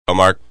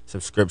Mark?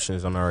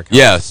 Subscriptions on our account.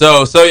 Yeah,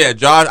 so yeah,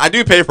 Josh, I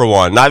do pay for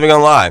one. Not even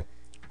gonna lie.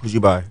 Who'd you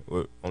buy?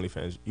 What,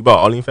 OnlyFans? You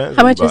bought OnlyFans?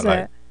 How much is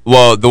it?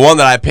 Well, the one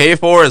that I pay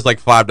for is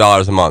like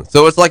 $5 a month.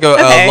 So it's like a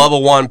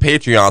level 1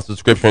 Patreon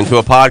subscription to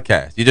a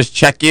podcast. You just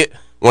check it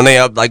when they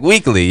up like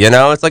weekly. You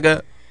know, it's like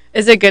a.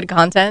 Is it good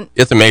content?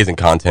 It's amazing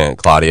content,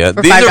 Claudia.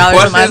 For these $5 are a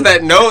questions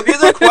month?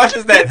 These are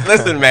questions that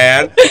listen,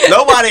 man.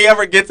 Nobody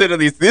ever gets into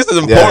these. This is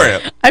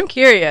important. Yeah. I'm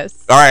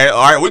curious. All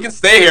right. We can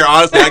stay here.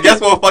 Honestly, I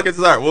guess we'll fucking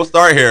start. We'll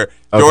start here.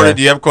 Okay. Jordan,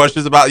 do you have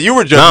questions about? You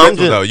were judgmental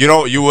though.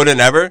 You wouldn't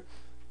ever.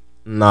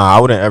 Nah, I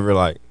wouldn't ever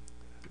I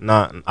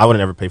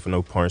wouldn't ever pay for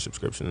no porn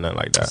subscription, nothing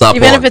like that. Stop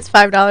Even porn. if it's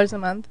 $5 a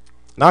month?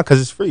 Nah,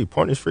 because it's free.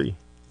 Porn is free.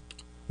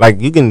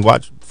 Like, you can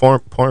watch porn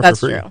That's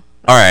for free. true.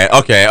 All right.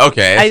 Okay.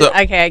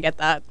 I get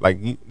that.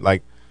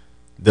 Like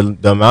the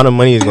amount of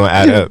money is gonna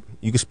add up.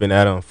 You can spend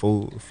that on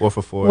food 4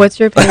 for $4. What's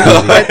your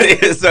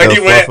favorite? So he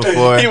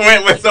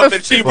went with something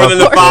cheaper than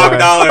the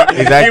 $5.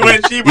 Exactly. He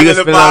went cheaper You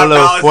than can the spend on a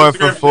little $5 4 for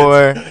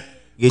subscription. $4.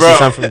 Get Bro. you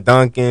something from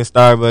Dunkin',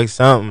 Starbucks,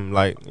 something.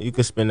 Like, you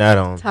can spend that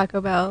on.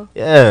 Taco Bell.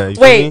 Yeah. You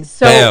feel Wait, me?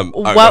 so Damn.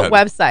 All right, what go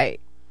ahead. website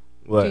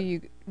What?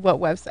 what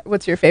website?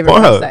 What's your favorite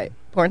Pornhub. website?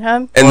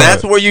 Pornhub? And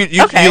that's where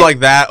you Okay. feel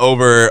like that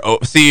over.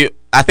 See,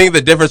 I think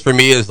the difference for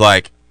me is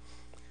like,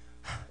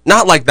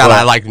 not like that. What?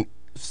 I like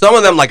some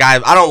of them. Like I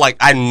don't like.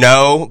 I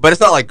know, but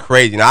it's not like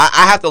crazy. You know,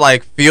 I have to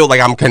like feel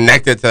like I'm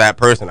connected to that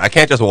person. I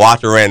can't just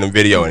watch a random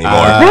video anymore.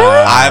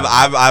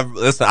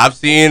 I've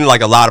seen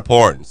like a lot of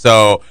porn.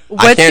 So I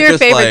What's can't your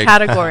just, favorite like,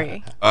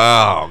 category?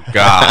 Oh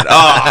God.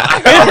 Oh.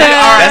 We're going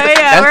there.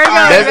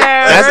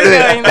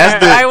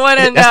 I want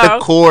to know. That's the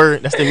core.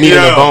 That's the meat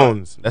and the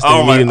bones. That's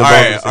the meat and the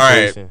bones of the all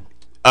right. situation.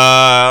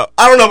 I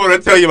don't know if I'm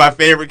gonna tell you my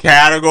favorite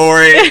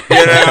category,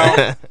 you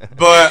know,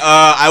 but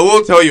I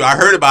will tell you I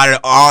heard about it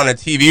on a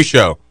TV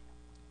show.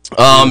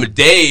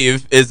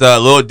 Dave is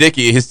Lil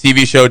Dicky. His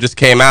TV show just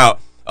came out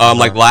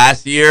like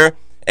last year,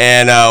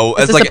 and Is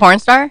it's this like a porn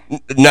star?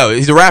 No,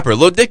 he's a rapper,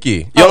 Lil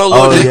Dicky. You don't know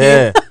Lil Dicky?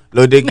 Yeah.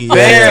 Lil Dicky.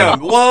 Damn,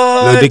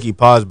 what? Lil Dicky,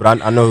 pause,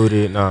 but I know who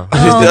did. No. Oh,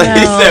 He no.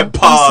 said I'm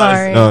pause.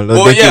 sorry. No, Lil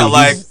Well, Dicky, yeah,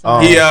 like he's-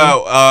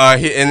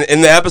 he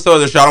in the episode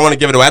of the show, I don't want to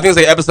give it away. I think it's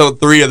like episode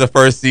 3 of the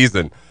first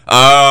season.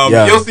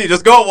 Yeah. You'll see.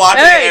 Just go watch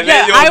it, and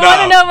then you'll I know.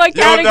 want to know what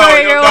You'll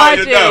category you're you'll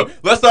watching.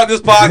 Let's start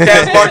this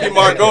podcast, Marky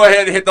Mark. Go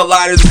ahead and hit the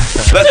liners.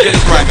 Let's get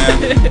this right,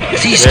 man.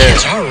 These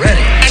kids are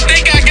ready. I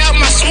think I got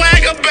my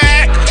swagger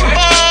back.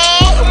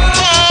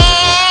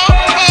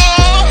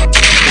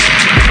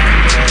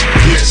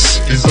 This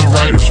is the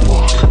Writer's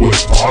Block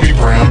with Bobby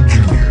Brown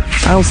Jr.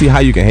 I don't see how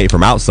you can hate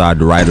from outside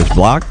the writer's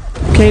block.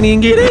 Can't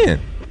even get in.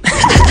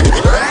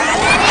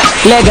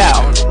 Let go.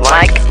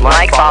 Like,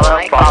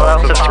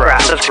 follow,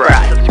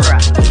 subscribe.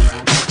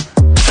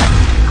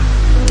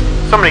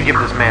 Somebody give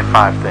this man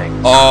 5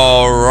 things.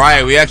 All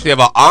right, we actually have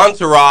an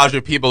entourage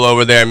of people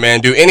over there, man.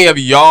 Do any of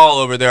y'all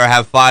over there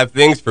have 5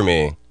 things for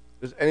me?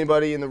 Does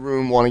anybody in the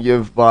room want to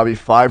give Bobby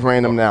 5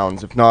 random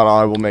nouns? If not,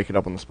 I will make it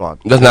up on the spot.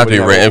 It doesn't have to be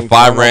Anybody random.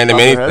 have anything 5 random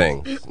off the top of their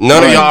head? anything.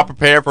 None of y'all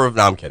prepared for.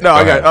 No, I'm kidding. No, Go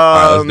okay. ahead. All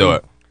right, let's do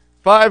it.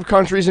 5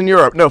 countries in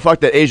Europe. No,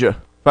 fuck that. Asia.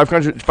 5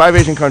 countries. 5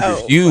 Asian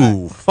countries.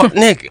 You fuck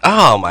Nick.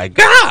 Oh my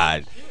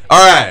God.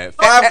 All right,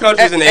 5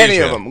 countries in Asia. Any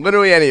of them.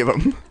 Literally any of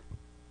them.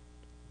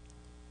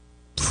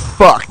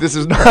 Fuck. This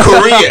is not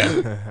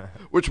Korea.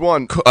 Which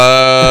one?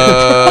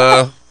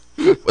 Was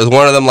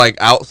one of them like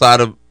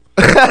outside of?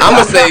 I'm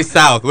gonna say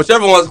south.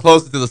 Whichever one's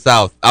closer to the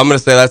south. I'm gonna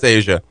say that's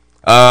Asia.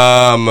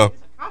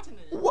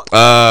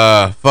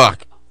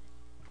 Fuck.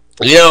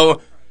 You know,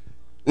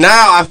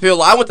 now I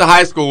feel I went to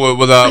high school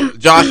with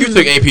Josh. You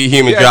took AP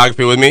Human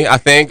Geography with me, I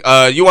think.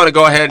 You want to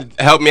go ahead and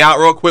help me out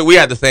real quick? We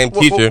had the same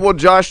teacher. Well,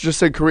 Josh just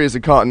said Korea is a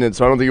continent,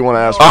 so I don't think you want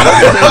to ask. Wait.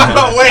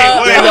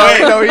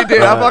 No, he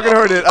did. I fucking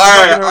heard it. All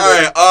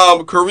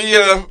right.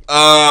 Korea,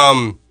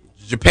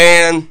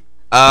 Japan,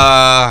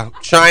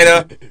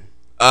 China.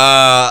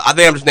 I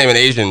think I'm just naming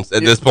Asians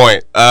at this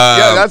point.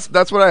 Yeah,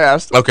 that's what I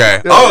asked.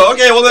 Okay. Yeah. Oh,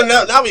 okay. Well, then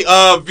now we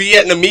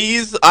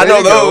Vietnamese. I There know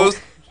you go. those.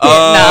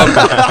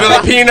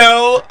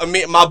 Filipino. I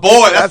mean, my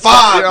boy. That's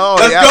 5. oh,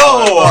 Let's yeah.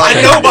 go.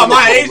 I know about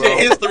my Asian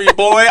history,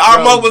 boy.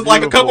 Our month was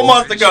like a couple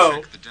months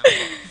ago.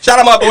 Shout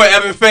out my boy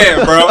Evan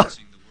Fan, bro.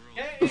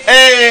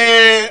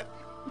 Hey.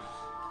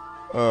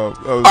 All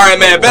right,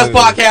 man. Best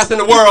podcast in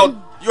the world.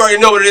 You already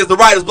know what it is. The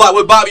Writer's Block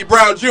with Bobby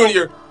Brown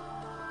Jr.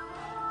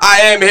 I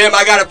am him.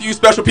 I got a few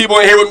special people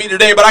in here with me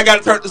today, but I got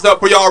to turn this up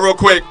for y'all real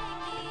quick.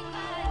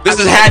 This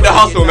is Had to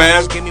Hustle,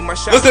 man.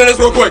 Listen to this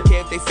real quick.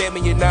 If they fed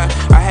me or not,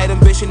 I had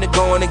ambition to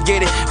go on and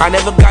get it. I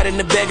never got in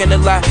the begging a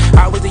lot.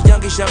 I was the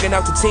youngest, young and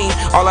out the team.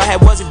 All I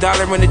had was $1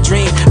 and a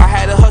dream. I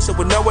had a hustle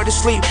with nowhere to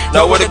sleep,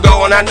 Nowhere to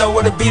go and I know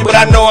where to be, but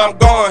I know I'm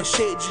gone.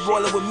 Shit, you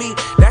rolling with me.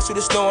 That's what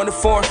the snow on the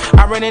form.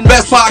 I ran in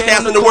Best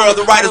podcast in the world,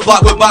 The Writer's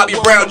Block with Bobby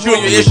Brown Jr.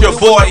 It's your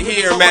boy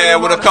here, man,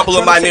 with a couple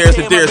of my nearest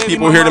and dearest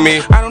people here to me.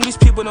 I don't these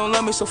people don't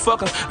love me, so fuck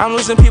them. I'm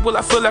losing people,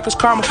 I feel like it's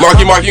karma.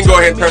 Marky Mark, you can go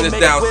ahead and turn this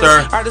down,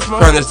 sir.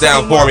 Turn this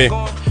down for me.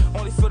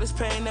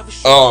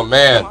 Oh,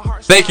 man.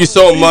 Thank you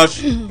so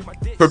much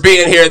for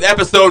being here.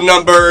 Episode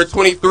number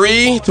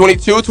 23,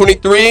 22,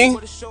 23.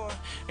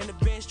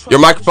 Your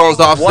microphone's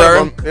off,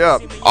 sir? Yeah.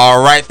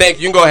 All right, thank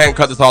you. You can go ahead and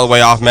cut this all the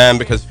way off, man,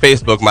 because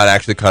Facebook might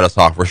actually cut us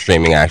off. We're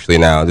streaming, actually,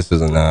 now. This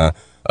isn't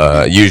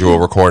a usual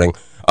recording.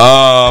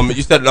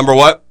 You said number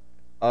what?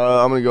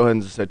 I'm going to go ahead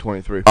and just say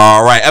 23.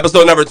 All right,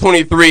 episode number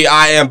 23.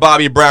 I am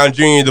Bobby Brown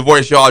Jr. The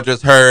voice y'all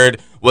just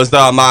heard was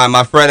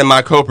my friend and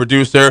my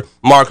co-producer,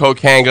 Mark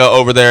Hokanga,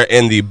 over there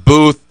in the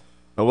booth.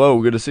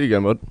 Hello, good to see you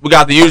again, bud. We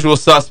got the usual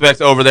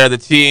suspects over there, the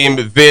team,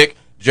 Vic,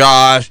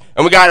 Josh,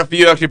 and we got a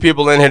few extra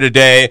people in here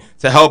today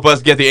to help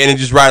us get the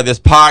energies right of this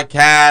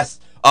podcast.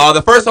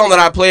 The first song that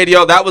I played,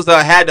 that was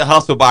Had to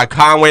Hustle by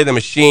Conway the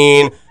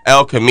Machine,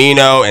 El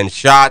Camino, and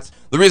Shots.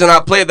 The reason I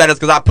played that is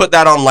because I put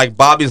that on, like,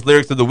 Bobby's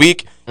Lyrics of the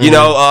Week,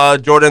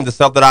 Jordan, the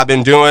stuff that I've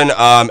been doing.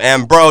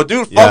 And, bro,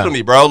 dude fucked with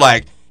me, bro.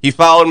 Like, he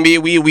followed me.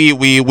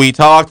 We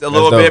talked a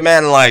little bit,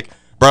 man, and, like,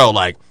 bro,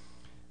 like,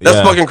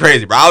 that's fucking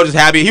crazy, bro. I was just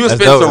happy. He was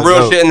spitting some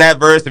real shit in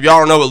that verse. If y'all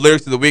don't know what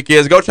Lyrics of the Week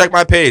is, go check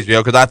my page,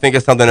 because I think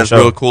it's something that's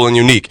real cool and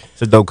unique.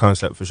 It's a dope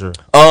concept, for sure.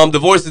 The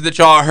voices that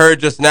y'all heard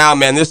just now,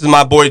 man, this is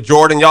my boy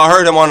Jordan. Y'all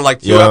heard him on, like,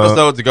 2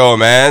 episodes ago,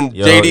 man.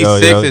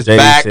 JD6 is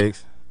back.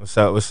 What's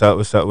up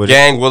with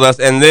Gang with us.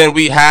 And then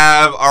we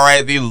have, all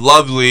right, the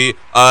lovely,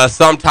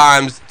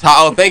 sometimes,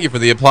 thank you for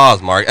the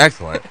applause, Mark.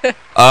 Excellent.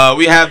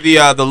 We have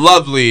the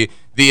lovely,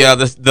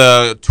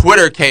 the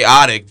Twitter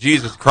chaotic,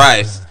 Jesus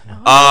Christ.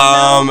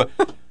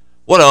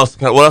 What else?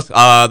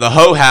 The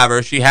hoe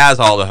haver. She has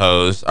all the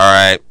hoes. All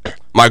right.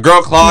 My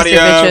girl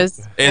Claudia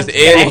is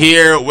in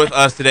here with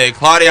us today.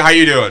 Claudia, how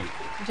you doing?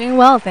 I'm doing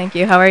well, thank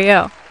you. How are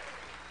you?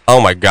 Oh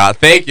my God,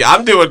 thank you.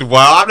 I'm doing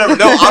well. I've never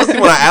known. Honestly,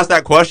 when I ask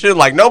that question,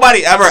 like,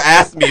 nobody ever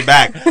asked me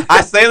back.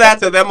 I say that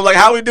to them. I'm like,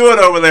 how we doing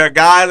over there,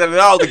 guys? And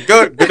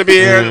good to be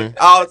here.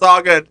 Oh, it's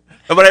all good.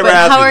 Nobody ever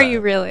asked me. How are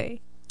you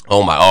really? We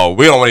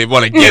don't even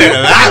want to get into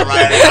that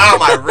right now. How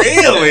am I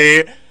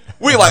really?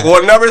 We like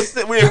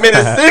we in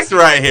minute 6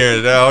 right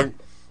here, dog.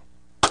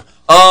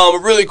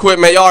 Really quick,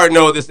 man. Y'all already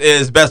know this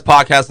is best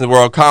podcast in the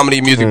world,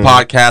 comedy music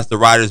podcast, The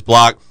Writer's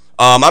Block.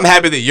 I'm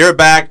happy that you're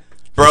back,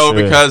 bro,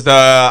 because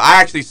I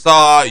actually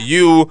saw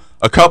you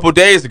a couple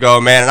days ago,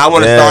 man, and I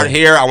want to start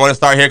here. I want to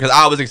start here because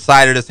I was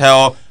excited as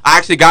hell. I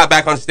actually got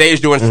back on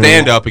stage doing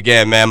stand-up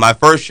again, man. My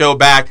first show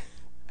back,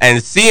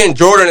 and seeing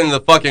Jordan in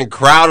the fucking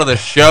crowd of the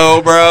show,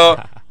 bro.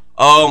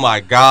 Oh my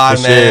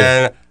God,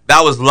 man.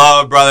 That was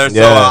love, brother.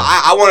 So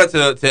I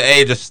wanted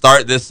to just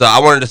start this. I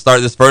wanted to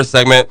start this first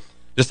segment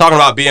just talking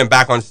about being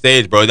back on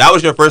stage, bro. That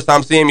was your first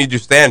time seeing me do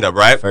stand-up,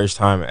 right? First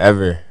time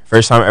ever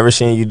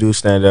seeing you do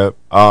stand-up.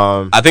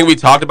 I think we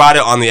talked about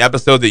it on the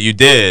episode that you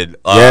did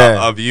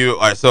of you. All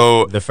right,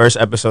 so the first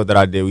episode that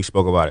I did, we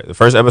spoke about it. The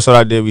first episode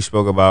I did, we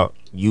spoke about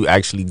you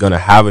actually going to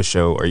have a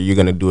show or you're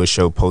going to do a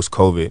show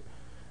post-COVID.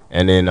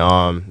 And then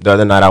the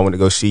other night I went to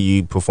go see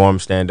you perform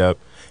stand-up.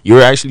 You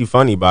were actually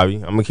funny, Bobby.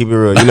 I'm gonna keep it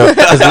real.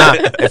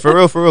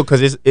 For real, because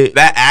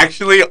that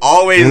actually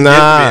always gets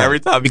me every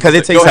time. Because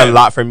it takes a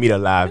lot for me to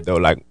laugh, though.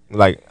 Like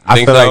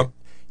I feel like,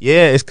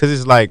 it's because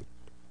it's like,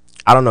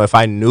 I don't know, if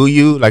I knew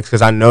you, like,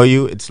 because I know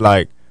you, it's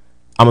like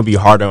I'm gonna be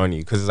harder on you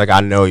because it's like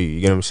I know you.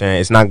 You know what I'm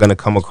saying? It's not gonna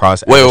come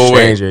across as a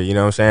stranger. You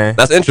know what I'm saying?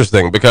 That's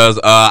interesting because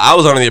I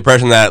was under the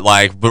impression that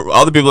like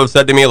other people have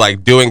said to me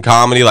like doing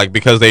comedy like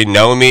because they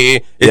know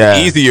me,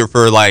 it's easier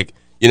for like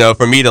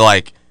for me to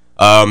like.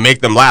 Make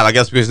them laugh. I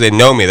guess because they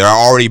know me. They're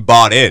already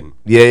bought in.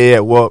 Yeah.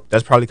 Well,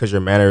 that's probably because your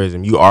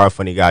mannerism. You are a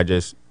funny guy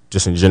just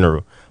in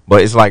general.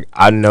 But it's like,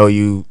 I know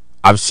you.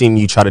 I've seen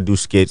you try to do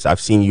skits.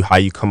 I've seen you how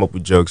you come up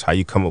with jokes, how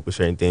you come up with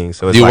certain things.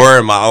 So it's you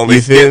were my only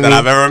skit that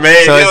I've ever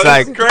made. So it's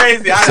like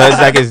crazy. So it's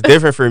like it's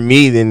different for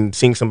me than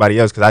seeing somebody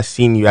else because I've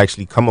seen you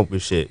actually come up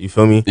with shit. You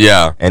feel me?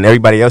 Yeah. And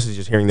everybody else is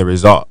just hearing the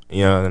result.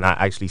 And I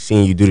actually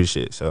seen you do the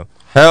shit. So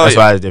that's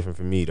why it's different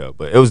for me though.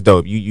 But it was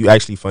dope. You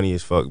actually funny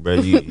as fuck, bro.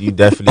 You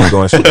definitely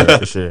going somewhere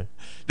for sure.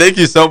 Thank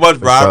you so much,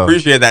 bro. I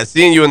appreciate that.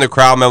 Seeing you in the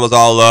crowd, man, was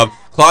all love.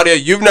 Claudia,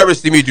 you've never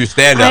seen me do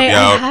stand-up,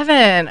 I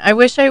haven't. I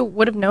wish I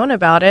would have known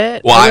about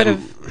it. Well, I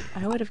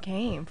would have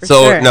came, for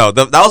sure. So,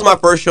 that was my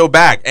first show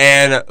back.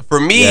 And for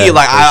me,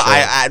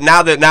 I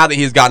now that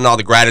he's gotten all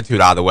the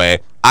gratitude out of the way,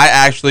 I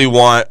actually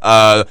want,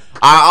 I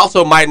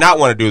also might not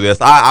want to do this.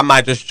 I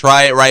might just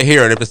try it right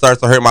here. And if it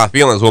starts to hurt my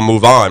feelings, we'll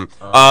move on.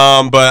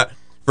 But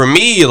for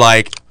me,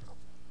 like,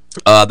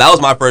 that was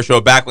my first show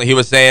back, like he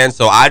was saying.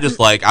 So I just,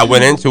 like, I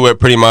went into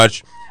it pretty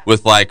much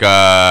with, like,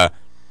 I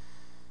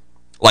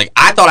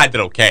thought I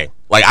did okay.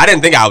 Like, I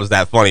didn't think I was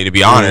that funny, to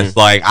be honest.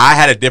 Like, I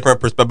had a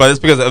different perspective, but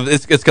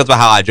it's because of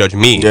how I judge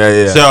me.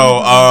 Yeah.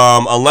 So,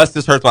 unless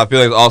this hurts my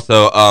feelings,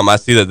 also, I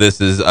see that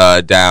this is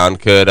down.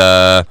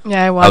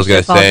 I watched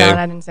it fall down.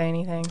 I didn't say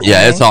anything.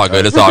 Yeah, it's all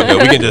good. It's all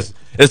good. We can just.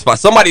 It's fine.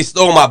 Somebody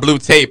stole my blue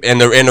tape in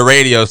the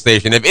radio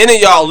station. If any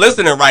of y'all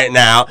listening right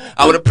now,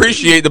 I would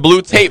appreciate the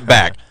blue tape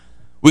back.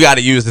 We got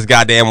to use this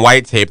goddamn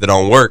white tape that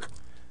don't work.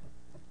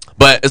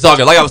 But it's all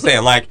good. Like I was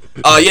saying, like,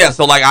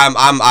 so like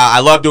I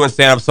love doing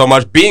stand up so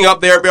much, being up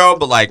there, bro.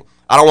 But like,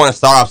 I don't want to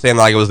start off saying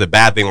like it was a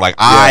bad thing. Like,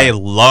 I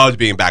loved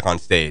being back on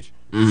stage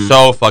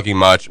so fucking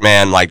much,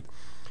 man. Like,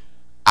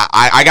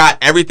 I got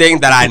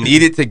everything that I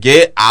needed to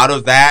get out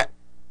of that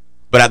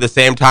But at the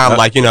same time,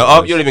 like, you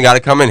don't even got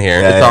to come in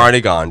here. It's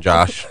already gone,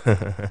 Josh.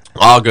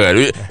 All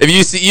good. If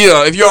you see,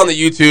 if you're on the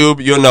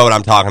YouTube, you'll know what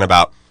I'm talking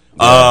about.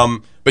 Yeah.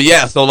 But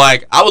yeah, so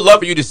like, I would love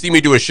for you to see me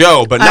do a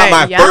show, but not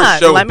my first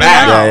show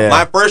back.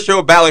 My first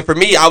show back, like for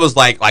me, I was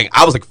like,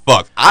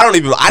 fuck. I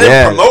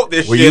didn't promote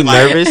this shit. Were you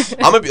nervous?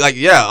 I'm gonna be like,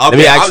 yeah. Okay. Let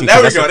me ask you.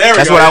 There we go.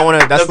 That's what I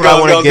want to. That's what I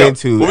want to get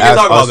into. We can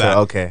talk about that.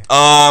 Okay.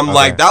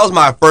 Like that was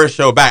my first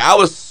show back. I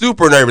was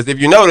super nervous. If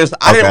you noticed,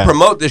 I didn't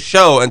promote this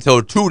show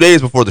until 2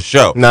 days before the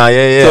show. Nah,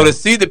 yeah. So to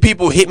see the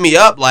people hit me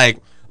up like,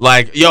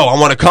 yo, I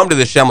want to come to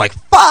this show. I'm like,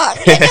 fuck.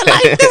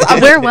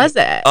 Where was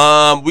it?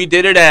 We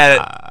did it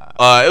at.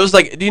 It was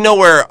like, do you know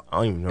where? I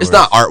don't even know. It's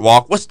not Art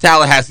Walk. What's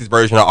Tallahassee's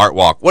version of Art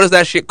Walk? What is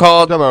that shit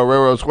called? Talking about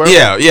Railroad Square?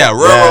 Yeah,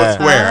 Railroad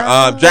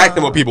Square.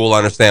 Jacksonville people will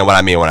understand what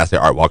I mean when I say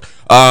Art Walk.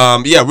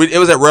 It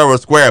was at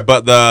Railroad Square,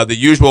 but the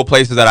usual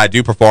places that I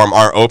do perform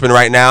aren't open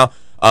right now.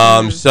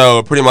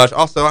 So pretty much,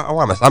 also,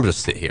 I'm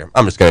just sit here.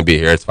 I'm just gonna be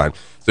here. It's fine.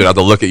 So I have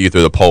to look at you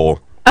through the poll.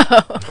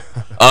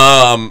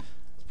 Probably.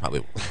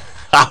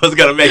 I was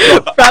going to make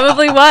it up.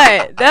 Probably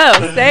what? No,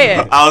 say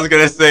it. I was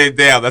going to say,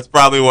 damn, that's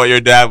probably what your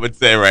dad would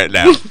say right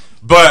now.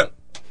 But,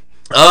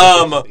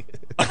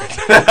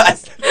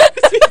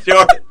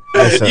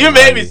 you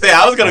made me say it.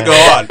 I was going to go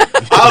on.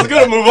 I was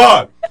going to move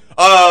on.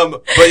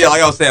 But yeah,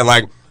 like I was saying,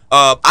 like,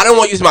 I didn't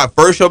want to use my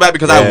first show back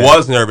because I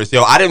was nervous.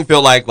 I didn't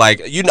feel like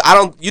you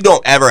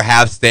don't ever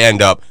have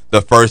stand up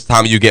the first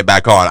time you get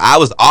back on. I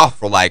was off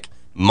for like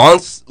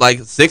months, like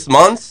 6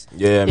 months,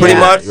 pretty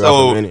much.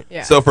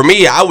 So for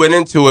me, I went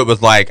into it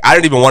with like, I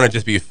didn't even want to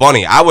just be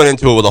funny. I went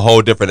into it with a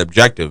whole different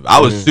objective.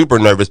 I was super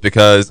nervous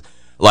because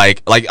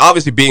like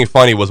obviously being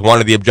funny was one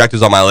of the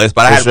objectives on my list,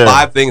 but I had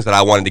 5 things that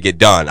I wanted to get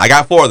done. I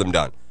got 4 of them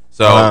done.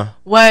 So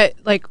what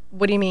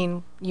do you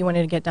mean you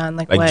wanted to get done?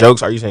 Like what?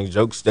 Jokes? Are you saying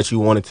jokes that you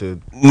wanted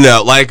to?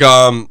 No, like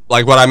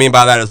what I mean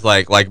by that is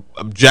like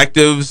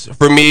objectives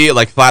for me.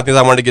 Like 5 things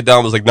I wanted to get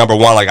done was like number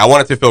 1, like I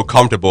wanted to feel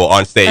comfortable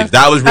on stage. Okay.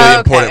 That was really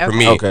important for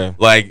me. Okay.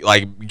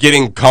 Like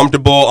getting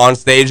comfortable on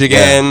stage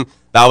again. Yeah.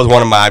 That was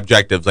one of my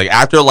objectives. Like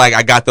after like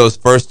I got those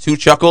first 2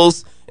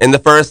 chuckles in the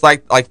first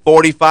like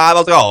 45, I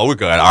was like, oh, we're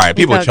good. All right,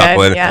 people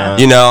chuckling. Yeah.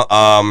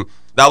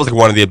 That was like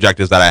one of the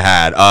objectives that I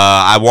had.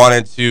 I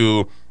wanted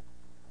to.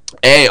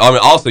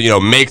 Also,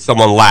 make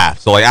someone laugh.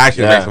 So, like,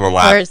 actually make someone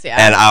laugh. Of course,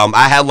 yeah. And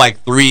I had,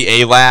 like,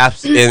 3 A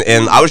laughs,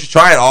 and I was just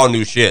trying all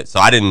new shit,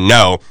 so I didn't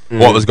know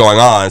what was going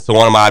on. So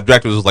one of my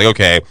objectives was like,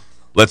 okay,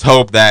 let's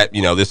hope that,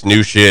 this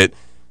new shit,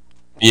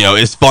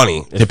 is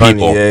funny to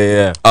people.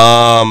 Yeah.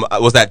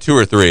 Was that 2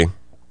 or 3?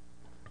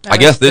 I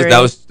guess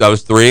that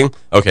was 3.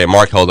 Okay,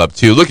 Mark held up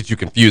 2. Look at you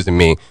confusing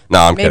me. No,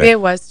 I'm kidding. Maybe it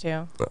was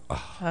 2.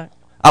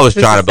 I was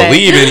trying to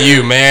believe in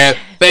you, man.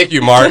 Thank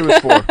you, Mark. It was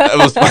 4. It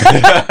was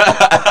funny.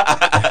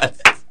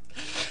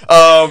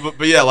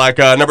 But yeah, like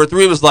number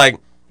 3 was like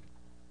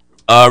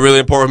really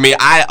important for me.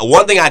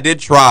 One thing I did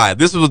try.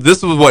 This was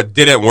what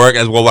didn't work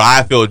as well. What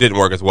I feel didn't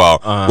work as well.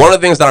 One of the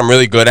things that I'm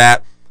really good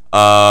at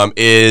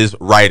is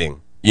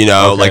writing.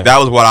 Like that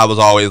was what I was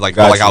always like.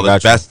 I was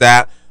best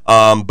at.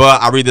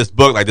 But I read this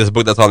book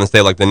that's on the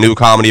stage, like the New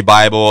Comedy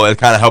Bible. It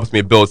kind of helps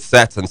me build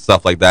sets and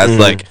stuff like that. It's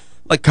like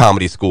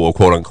comedy school,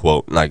 quote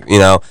unquote, like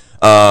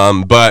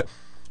but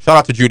shout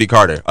out to Judy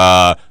Carter.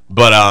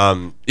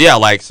 Yeah,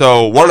 like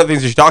so one of the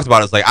things that she talks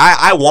about is like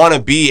I want to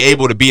be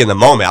able to be in the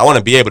moment. I want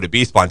to be able to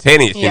be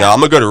spontaneous.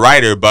 I'm a good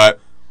writer, but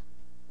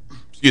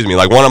excuse me,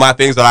 like one of my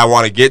things that I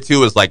want to get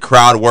to is like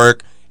crowd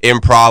work,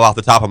 improv off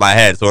the top of my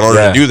head. So in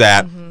order to do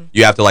that,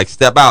 you have to like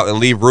step out and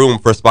leave room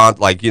for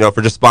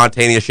for just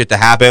spontaneous shit to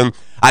happen.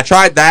 I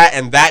tried that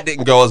and that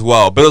didn't go as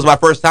well, but it was my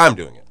first time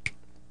doing it.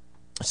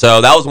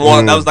 So that was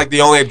one. That was like the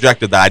only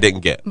objective that I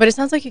didn't get. But it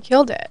sounds like you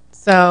killed it.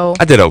 So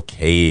I did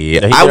okay.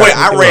 Yeah,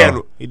 I ran.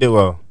 Well. He did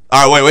well.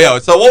 All right,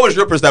 wait. So what was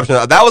your perception?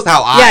 That was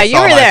how I. Yeah, you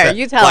were there.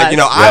 You tell us.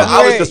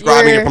 I was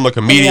describing it from a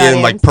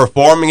comedian, like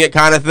performing it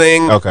kind of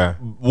thing. Okay.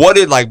 What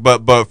did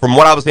but from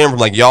what I was hearing from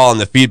like y'all and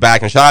the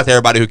feedback, and shout out to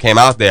everybody who came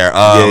out there.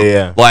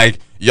 Like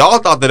y'all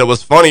thought that it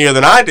was funnier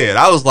than I did.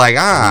 I was like,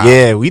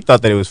 Yeah, we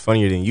thought that it was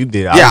funnier than you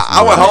did.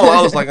 I went home.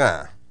 I was like,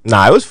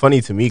 Nah, it was funny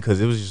to me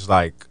because it was just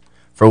like.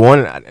 For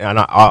one, and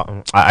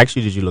I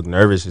actually did you look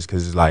nervous is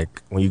because like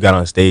when you got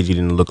on stage, you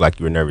didn't look like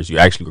you were nervous. You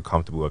actually were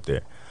comfortable up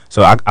there.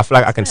 So I feel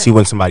like I can see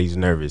when somebody's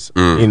nervous.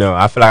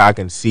 I feel like I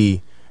can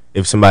see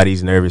if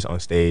somebody's nervous on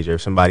stage or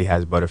if somebody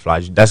has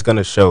butterflies. That's going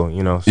to show,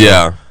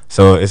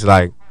 So it's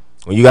like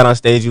when you got on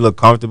stage, you look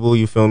comfortable.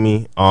 You feel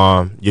me?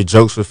 Your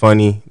jokes were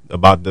funny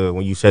about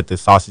when you said the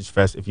sausage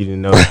fest. If you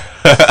didn't know,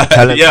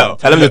 tell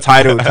him the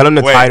title. Tell him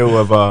the title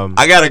of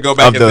I gotta go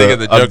back and think of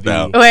the joke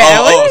now. So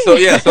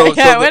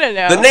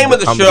the name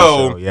of the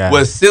show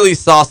was Silly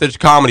Sausage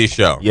Comedy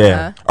Show.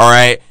 Yeah. All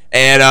right.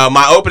 And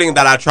my opening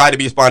that I tried to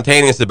be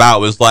spontaneous about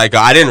was like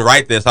I didn't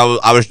write this.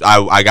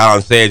 I got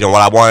on stage and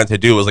what I wanted to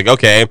do was like,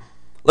 okay,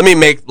 let me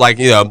make like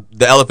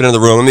the elephant in the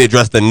room. Let me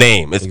address the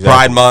name. It's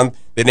Pride Month.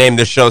 they named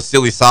this show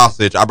Silly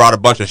Sausage, I brought a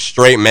bunch of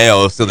straight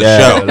males to the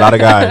show. A lot of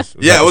guys.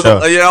 Yeah, it was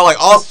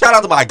like all shout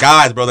out to my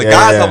guys, bro. The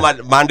guys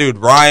on my dude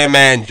Ryan,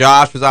 man,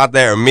 Josh was out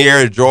there,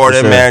 Amir,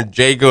 Jordan, man,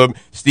 Jacob,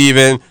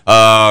 Steven,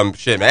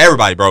 shit, man,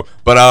 everybody, bro.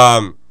 But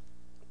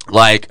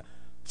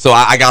so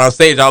I got on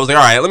stage. I was like,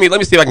 all right, let me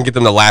see if I can get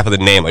them to laugh at the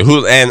name. Like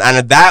who? And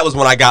that was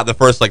when I got the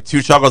first like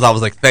 2 chuckles. I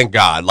was like, thank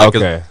God. Like,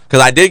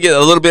 because I did get a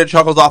little bit of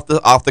chuckles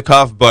off the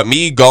cuff, but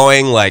me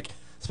going like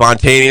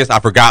spontaneous, I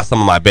forgot some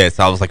of my bits.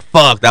 I was like,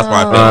 fuck, that's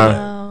where I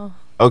fell.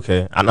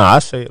 Okay, I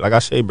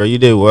say, bro, you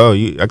did well.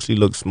 You actually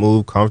look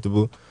smooth,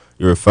 comfortable.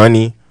 You were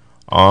funny.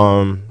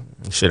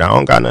 Shit, I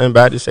don't got nothing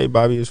bad to say,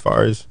 Bobby, as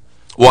far as.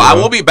 Well, I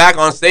will be back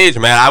on stage,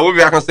 man. I will be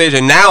back on stage,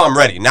 and now I'm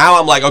ready. Now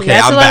I'm like, okay,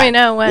 I'm back. Let me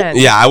know when.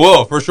 Yeah, I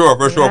will, for sure,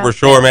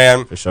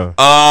 man. For sure.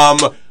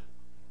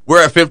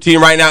 We're at 15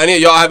 right now. Any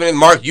of y'all have any?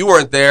 Mark, you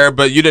weren't there,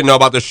 but you didn't know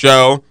about the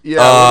show. Yeah,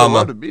 I would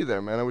love to be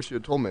there, man. I wish you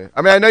had told me.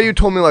 I mean, I know you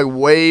told me like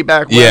way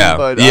back when,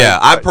 but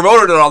I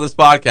promoted it on this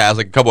podcast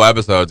like a couple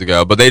episodes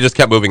ago, but they just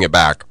kept moving it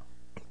back.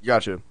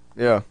 Gotcha.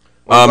 Yeah.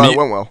 Well, it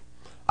went well.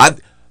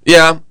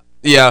 Yeah.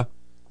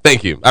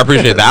 Thank you. I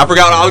appreciate that. I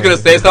forgot I was gonna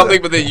say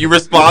something, but then you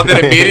responded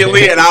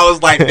immediately, and I was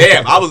like,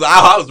 "Damn!" I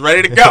was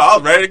ready to go.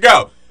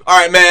 All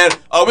right, man.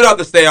 We don't have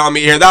to stay on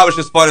me here. That was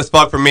just fun as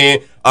fuck for me.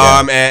 And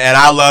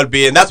I loved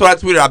being. That's what I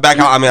tweeted. I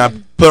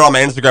put it on my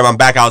Instagram. I'm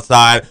back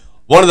outside.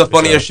 One of the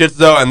funniest shits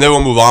though, and then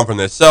we'll move on from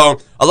this. So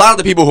a lot of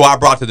the people who I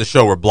brought to the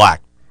show were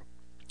black,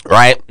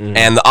 right? Mm-hmm.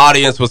 And the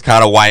audience was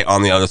kind of white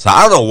on the other side.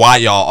 I don't know why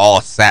y'all all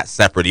sat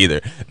separate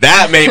either.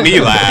 That made me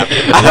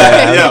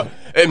laugh.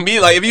 And me,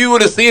 like, if you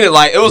would have seen it,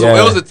 like, it was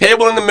a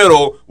table in the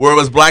middle where it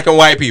was black and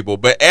white people,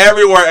 but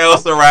everywhere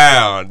else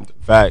around.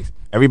 Facts.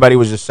 Everybody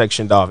was just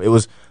sectioned off. It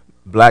was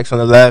blacks on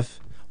the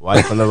left,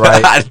 whites on the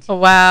right.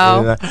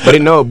 Wow.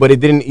 But it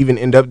didn't even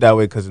end up that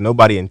way because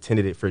nobody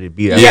intended it for it to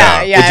be that way.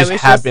 Yeah. It just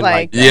happened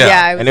like that.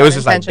 Yeah. And it was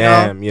just like,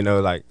 damn,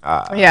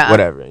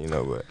 whatever,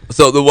 but.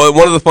 So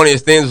one of the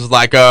funniest things was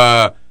like,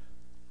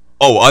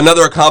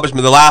 another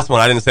accomplishment, the last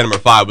one, I didn't say number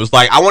 5, was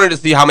like, I wanted to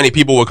see how many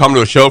people would come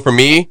to a show for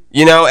me,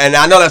 and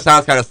I know that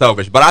sounds kind of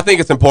selfish, but I think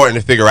it's important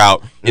to figure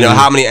out,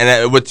 how many,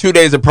 and with 2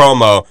 days of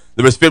promo,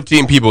 there was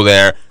 15 people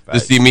there to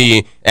see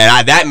me,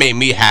 and that made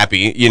me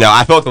happy,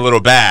 I felt a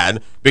little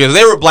bad, because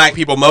they were black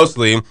people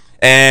mostly,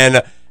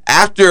 and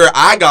after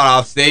I got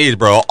off stage,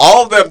 bro,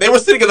 all of them, they were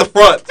sitting in the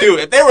front, too.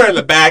 If they were in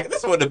the back,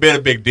 this wouldn't have been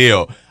a big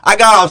deal. I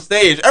got off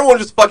stage. Everyone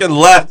just fucking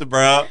left,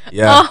 bro.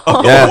 Yeah.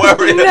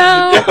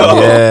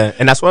 Yeah.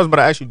 And that's what I was about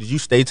to ask you. Did you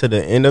stay to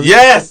the end of it?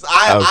 Yes.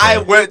 I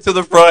went to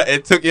the front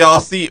and took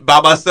y'all's seat by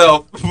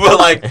myself for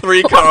like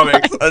 3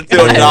 comics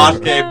until Josh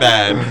came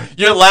back.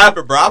 You're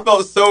laughing, bro. I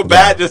felt so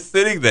bad just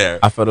sitting there.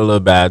 I felt a little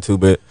bad, too,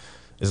 but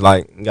it's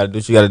like, you gotta do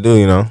what you gotta do,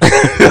 You know what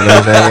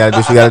I'm saying? You gotta do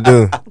what you gotta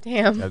do.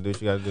 Damn. You gotta do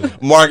what you gotta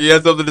do. Mark, you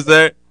had something to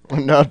say?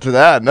 Not to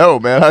that, no,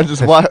 man. I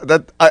just want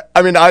that.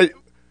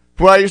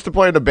 When I used to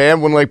play in a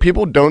band, when like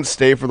people don't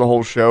stay for the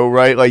whole show,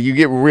 right? Like you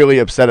get really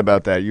upset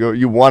about that.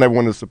 You want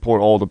everyone to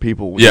support all the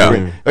people.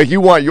 Like you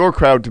want your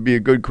crowd to be a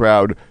good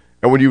crowd,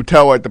 and when you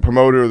tell like the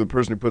promoter or the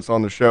person who puts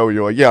on the show,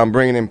 you're like, yeah, I'm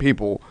bringing in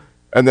people,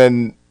 and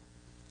then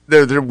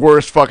they're the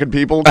worst fucking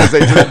people because they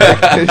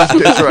just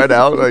get right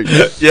out. Like,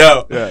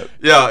 yeah,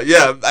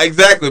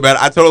 exactly, man.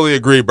 I totally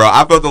agree, bro.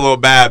 I felt a little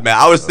bad, man.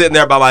 I was sitting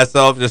there by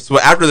myself. Just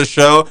after the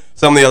show,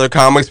 some of the other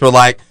comics were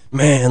like,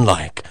 man,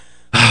 like,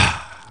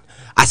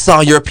 I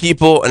saw your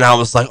people, and I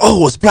was like,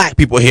 oh, it's black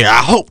people here.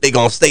 I hope they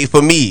gonna stay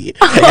for me.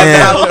 And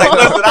I was like,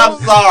 listen, I'm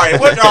sorry.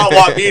 What y'all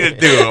want me to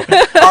do?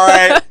 All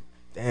right.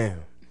 Damn.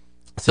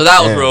 So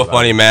that was real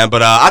funny, man.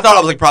 But I thought I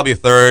was like probably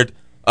third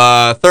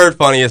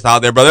funniest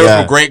out there, bro. There were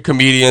some great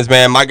comedians,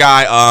 man. My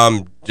guy,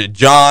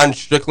 John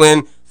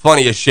Strickland,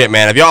 funny as shit,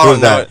 man. If y'all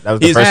don't know it, that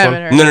was the first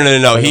one.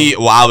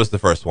 No. I was the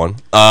first one.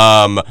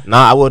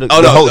 I would.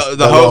 Oh no,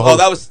 the host. Oh,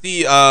 that was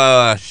Steve.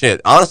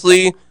 Shit.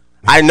 Honestly,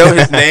 I know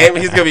his name.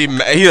 He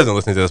doesn't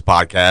listen to this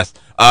podcast.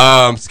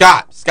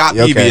 Scott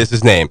Peavy is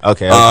his name.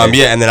 Okay.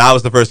 Yeah, and then I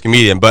was the first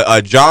comedian.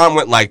 But John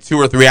went like 2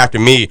 or 3 after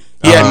me.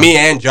 He had me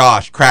and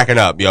Josh cracking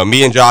up.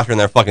 Me and Josh were in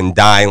there fucking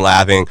dying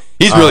laughing.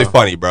 He's really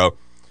funny, bro.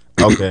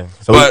 Okay,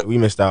 so we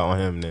missed out on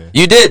him then.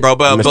 You did, bro,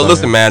 but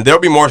listen, man,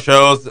 there'll be more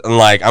shows, and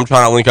like I'm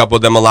trying to link up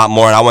with them a lot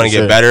more, and I want to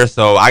get better.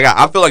 So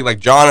I feel like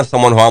John is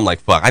someone who I'm like,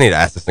 fuck, I need to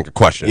ask this nigga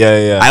questions.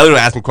 Yeah. I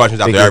literally ask him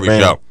questions after every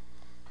show.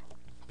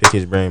 Pick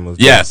his brain.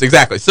 Yes,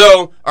 exactly.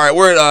 So, all right,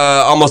 we're at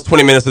almost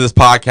 20 minutes of this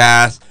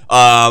podcast.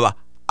 I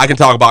can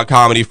talk about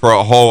comedy for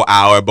a whole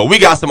hour, but we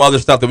got some other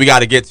stuff that we got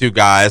to get to,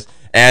 guys.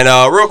 And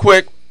real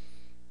quick,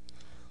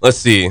 let's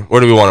see,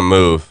 where do we want to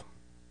move?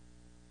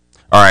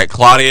 All right,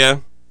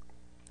 Claudia.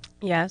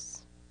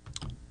 Yes.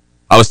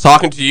 I was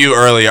talking to you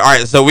earlier. All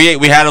right, so we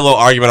had a little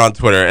argument on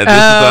Twitter, and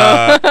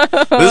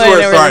this is where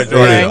it started,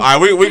 Jordan. All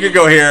right, we could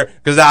go here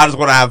because I just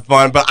want to have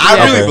fun, but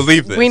I really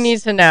believe this. We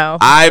need to know.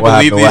 I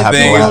believe these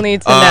things. We'll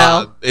need to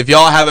know. If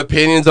y'all have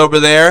opinions over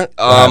there,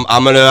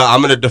 I'm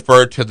gonna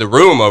defer to the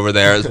room over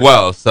there as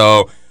well.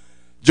 So,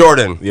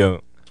 Jordan. Yo.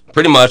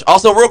 Pretty much.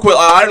 Also, real quick,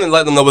 I didn't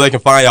let them know where they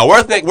can find y'all.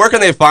 Where can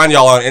they find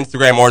y'all on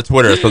Instagram or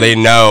Twitter so they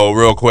know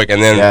real quick,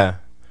 and then. Yeah.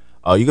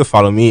 You can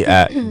follow me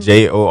at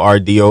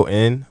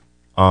JORDON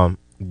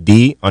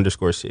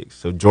D_6.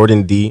 So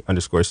Jordan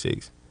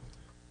D_6.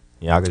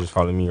 Yeah, I can just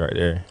follow me right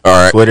there. All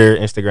right. Twitter,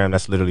 Instagram,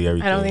 that's literally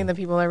everything. I don't think the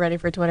people are ready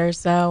for Twitter,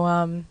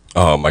 so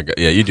Oh my god,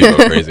 yeah, you do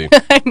go crazy.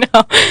 I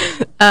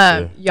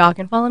know. Y'all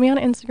can follow me on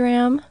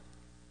Instagram.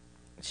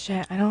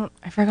 Shit, I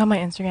forgot my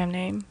Instagram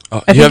name.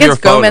 Oh, I you think have it's your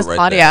phone Gomez right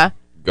Claudia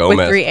there. with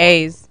Gomez. 3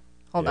 A's.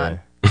 Hold on.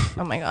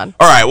 Oh my god.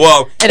 All right,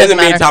 well, in the doesn't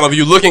matter. meantime of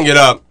you looking it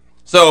up,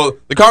 so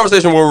the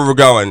conversation where we were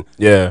going.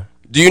 Yeah.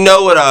 Do you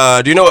know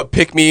what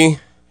pick me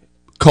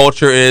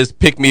culture is?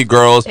 Pick me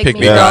girls, pick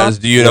me guys.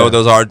 Do you know what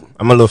those are?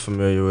 I'm a little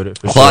familiar with it.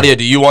 Claudia,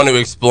 do you want to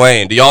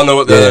explain? Do y'all know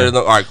what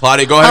all right,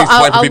 Claudia, go ahead and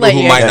explain for people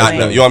who might not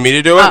know. You want me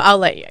to do it? I'll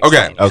let you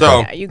explain. Okay. So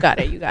yeah, you got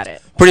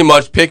it. pretty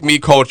much pick me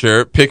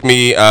culture, pick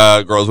me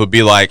girls would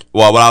be like,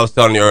 well, what I was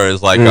telling you earlier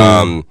is like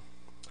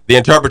the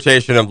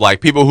interpretation of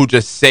like people who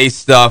just say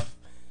stuff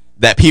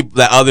that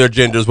other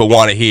genders would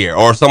want to hear,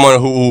 or someone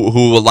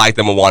who would like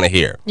them would want to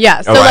hear. Yeah.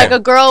 So like a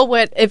girl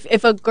would if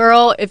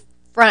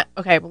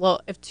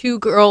two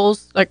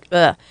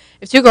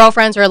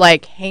girlfriends are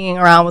like hanging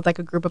around with like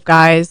a group of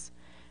guys,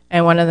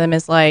 and one of them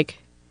is like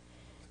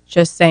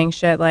just saying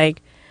shit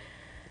like,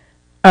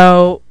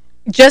 oh,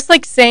 just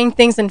like saying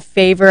things in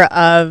favor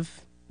of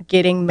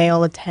getting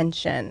male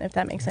attention, if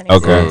that makes any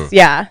sense.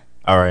 Yeah.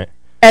 All right.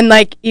 And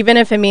like even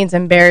if it means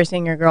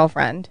embarrassing your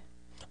girlfriend.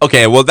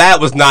 Okay, well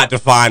that was not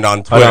defined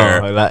on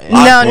Twitter. That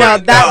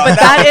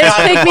is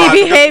pick me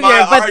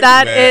behavior. But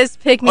that is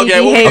pick me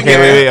behavior. Okay,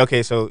 wait.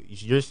 Okay, so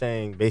you're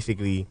saying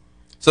basically.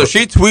 So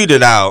she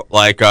tweeted out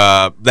like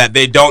that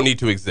they don't need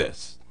to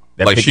exist.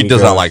 Like she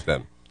does not like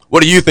them.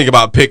 What do you think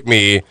about pick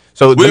me?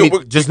 So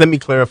let me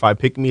clarify.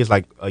 Pick me is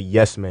like a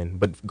yes man,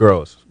 but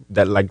girls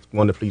that like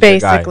want to please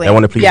their guy. That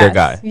want to please their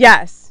guy.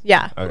 Yes.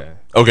 Yeah.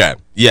 Okay.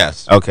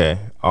 Yes. Okay.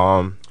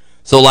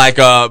 So like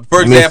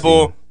for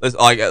example,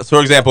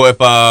 if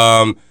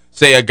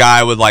say a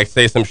guy would like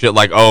say some shit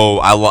like, oh,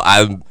 I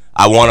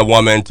want a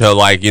woman to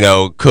like, you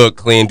know, cook,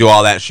 clean, do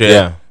all that shit.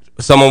 Yeah.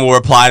 Someone will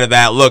reply to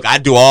that. Look, I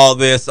do all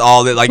this.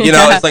 Like, you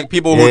know, it's like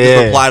people who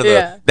just reply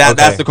to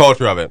that's the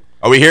culture of it.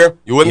 Are we here?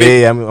 You with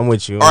me? Yeah, I'm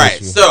with you. All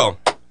right. So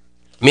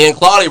me and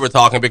Claudia were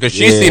talking because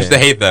she seems to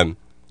hate them,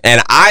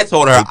 and I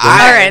told her, all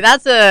right,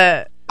 that's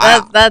a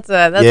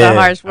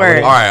harsh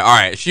word. All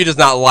right. She does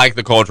not like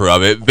the culture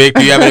of it. Vic,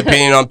 do you have an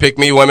opinion on pick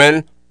me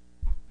women?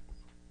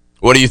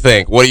 What do you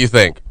think?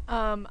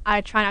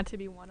 I try not to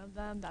be one of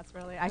them. That's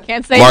really, I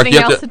can't say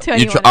anything else to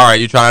anyone. All right,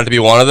 you try not to be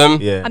one of them?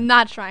 Yeah. I'm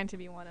not trying to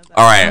be one of them.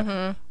 All right.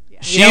 Mm-hmm. Yeah.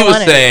 She was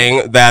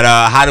saying that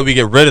how do we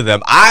get rid of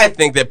them? I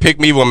think that pick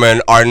me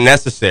women are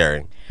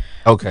necessary.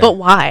 Okay. But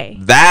why?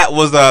 That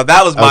was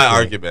my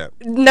argument.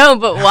 No,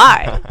 but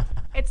why?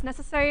 It's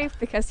necessary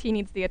because he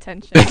needs the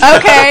attention.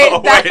 Okay.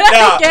 Wait.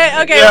 Okay,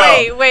 I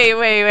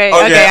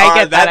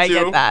get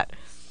that.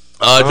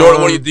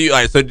 Jordan, what do you do? All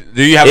right, so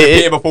do you have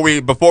an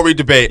opinion before we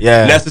debate?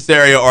 Yeah.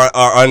 Necessary or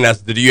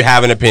unnecessary? Do you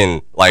have an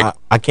opinion? Like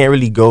I can't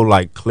really go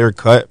like clear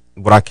cut.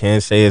 What I can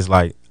say is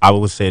like I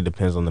would say it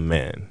depends on the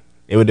man.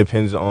 It would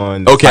depend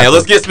on. Okay,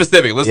 let's get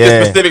specific.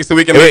 Get specific so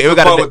we can make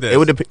fun with this.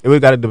 It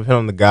would gotta depend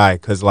on the guy,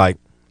 because like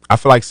I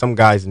feel like some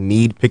guys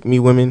need pick me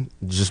women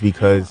just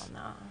because.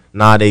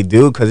 Nah, they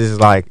do, because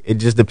it's like it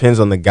just depends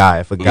on the guy.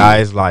 If a guy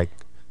is like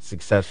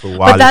successful,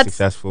 wildly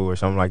successful, or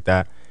something like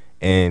that,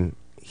 and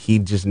he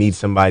just needs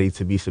somebody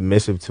to be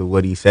submissive to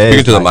what he says. You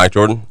can do the mic,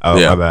 Jordan. Oh,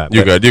 yeah. My bad.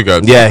 You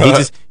good. Yeah,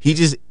 he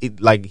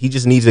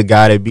just needs a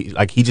guy to be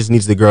like, he just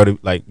needs the girl to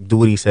like do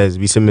what he says,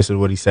 be submissive to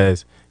what he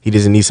says. He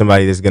doesn't need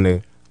somebody that's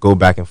gonna go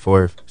back and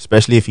forth,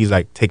 especially if he's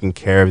like taking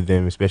care of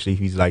them, especially if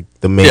he's like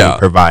the main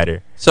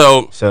provider.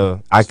 So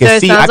I can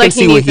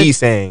see what he's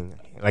saying.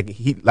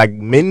 Like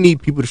men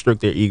need people to stroke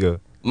their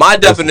ego. My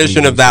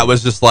definition of that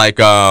was just like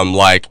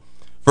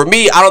for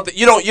me, I don't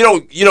you don't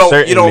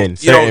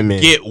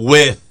get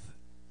with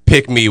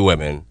pick me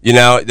women. You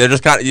know, they're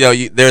just kind of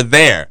they're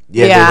there.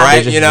 Yeah.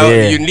 Right. You know,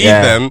 you need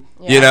them.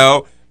 Yeah. You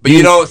know, but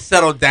you don't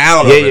settle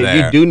down over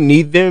there. You do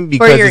need them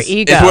because for your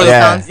ego. It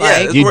sounds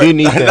like. You do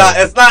need them.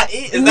 It's not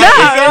ego.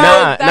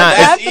 That's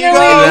definitely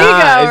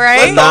ego,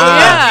 right?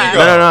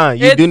 No.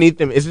 You do need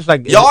them. It's just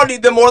like y'all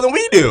need them more than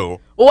we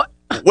do. What?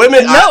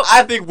 Women, no.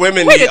 I think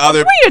women need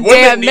other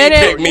women need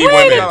pick me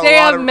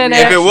women.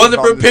 If it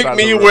wasn't for pick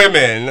me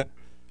women,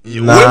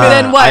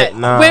 women what?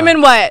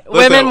 Women what?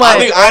 Women what?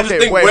 I just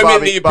think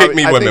women need pick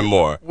me women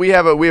more. We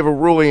have a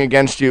ruling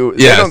against you.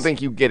 Yes. They don't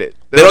think you get it.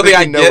 They don't think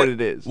I know what it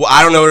is. Well,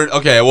 I don't know.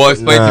 Okay, well,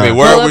 explain to me.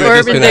 Where are we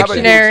disconnected?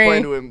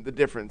 Explain to him the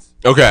difference.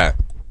 Okay.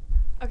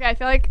 Okay, I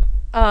feel like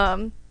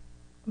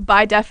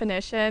by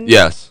definition.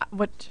 Yes.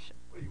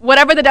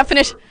 Whatever the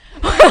definition,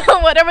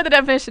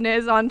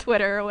 is on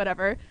Twitter or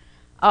whatever.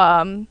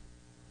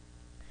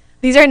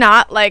 These are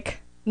not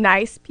like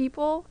nice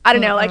people. I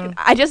don't know. Like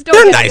I just don't.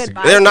 They're nice.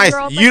 They're nice.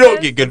 You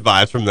don't get good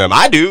vibes from them.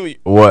 I do.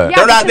 What? Yeah,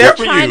 they're not there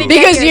for you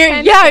because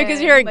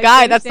you're a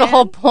guy. That's the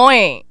whole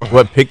point.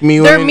 What pick me?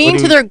 They're mean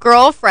to their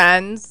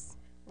girlfriends,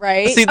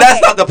 right? See,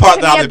 that's not the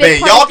part that I'm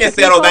debating. Y'all can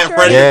settle that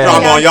friendship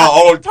drama on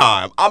y'all own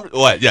time.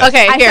 Yes.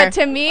 Okay. I said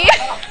to me.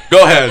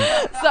 Go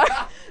ahead. Sorry.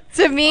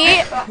 To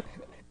me,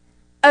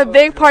 a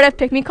big part of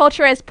pick me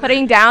culture is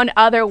putting down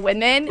other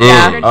women.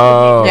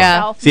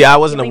 See, I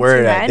wasn't aware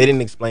of that. They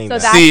didn't explain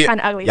that. So that's kind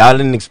of ugly. Y'all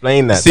didn't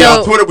explain that. See,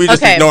 on Twitter, we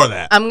just ignore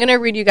that. I'm going to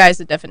read you guys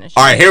the definition.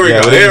 All right, here we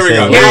go. Here we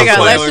go.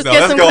 Let's just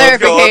get some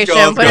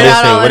clarification. Put it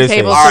out on the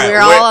table so we're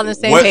all on the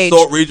same page.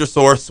 Read your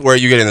source. Where are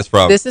you getting this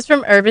from? This is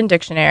from Urban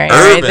Dictionary.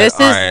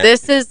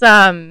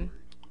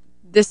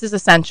 This is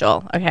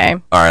essential. Okay.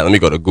 All right, let me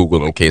go to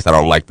Google in case I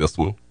don't like this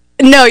one.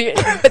 No,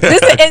 but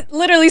it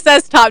literally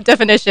says top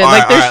definition.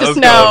 Like there's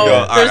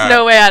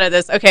no way out of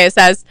this. Okay, it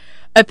says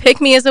a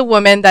pick-me is a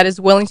woman that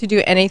is willing to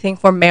do anything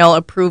for male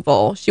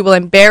approval. She will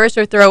embarrass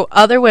or throw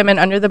other women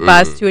under the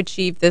bus to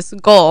achieve this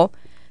goal.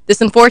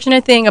 This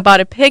unfortunate thing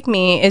about a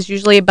pick-me is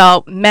usually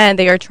about men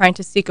they are trying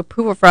to seek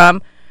approval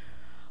from,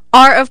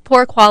 are of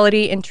poor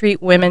quality and treat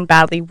women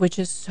badly, which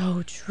is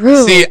so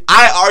true. See,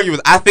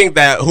 I think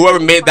that whoever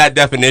made that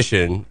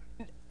definition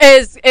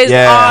is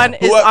on.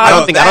 I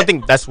don't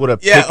think that's what a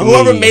pick me.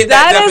 Whoever made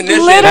that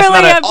definition, that's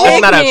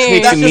not a pick me.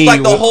 That's just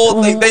like the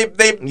whole thing. They I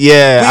don't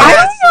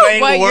know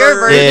what your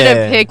version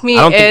of pick me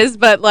is,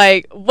 but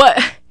like what.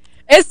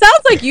 It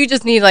sounds like you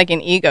just need like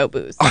an ego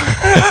boost. But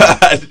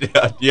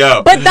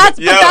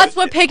that's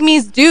what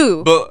pick-me's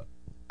do. But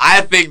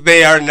I think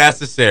they are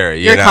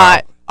necessary. You're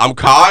caught. I'm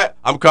caught.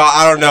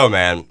 I don't know,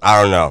 man.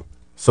 I don't know.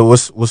 So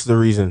what's the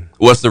reason?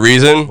 What's the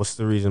reason? What's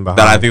the reason behind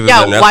that I think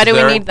they're necessary? Why do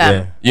we need them?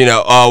 Yeah. You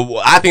know,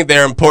 I think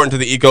they're important to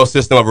the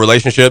ecosystem of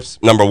relationships.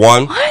 Number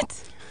one.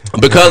 What?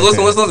 Because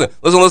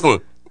listen.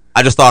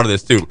 I just thought of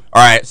this too.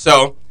 All right,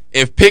 so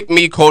if pick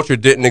me culture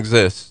didn't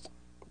exist,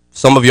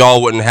 some of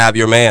y'all wouldn't have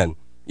your man.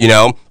 You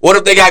know, what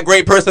if they got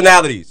great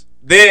personalities?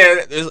 Then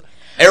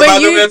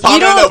everybody's over there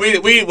talking. No,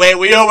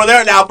 we over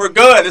there now for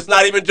good. It's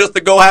not even just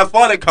to go have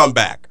fun and come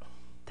back.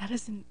 That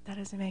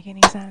doesn't make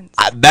any sense.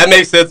 That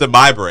makes sense in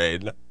my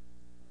brain.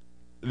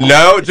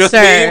 No, just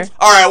me.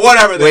 All right,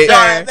 whatever.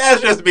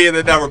 That's just me.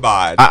 Then never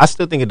mind. I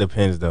still think it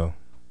depends, though.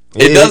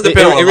 It does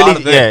depend on a lot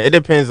of things. Yeah, it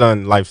depends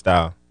on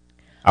lifestyle,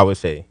 I would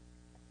say.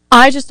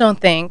 I just don't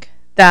think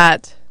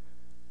that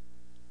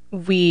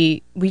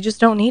we just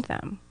don't need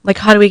them. Like,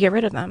 how do we get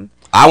rid of them?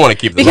 I want to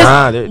keep them.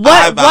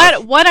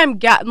 Because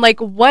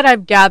what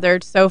I've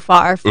gathered so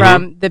far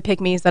from the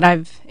pick-me's that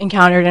I've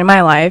encountered in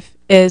my life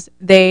is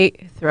they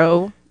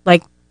throw,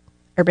 like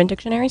Urban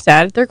Dictionary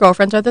said, their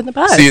girlfriends are the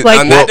best. See,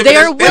 like they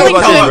are willing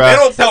to. They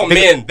don't tell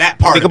men that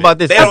part. Think about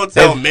this. They don't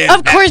tell men.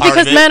 Of course,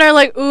 because men are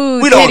like,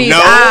 ooh, titties,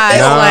 ass.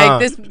 Like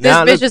this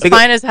bitch is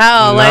fine as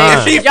hell.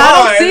 Like y'all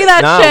don't see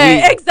that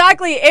shit.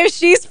 Exactly. If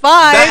she's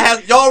fine,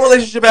 y'all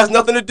relationship has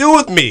nothing to do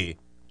with me.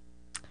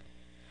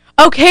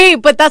 Okay,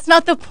 but that's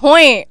not the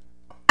point.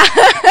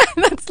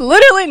 That's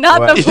literally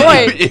not the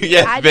point.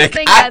 Yes, I just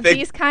think that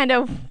these kind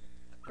of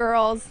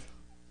girls,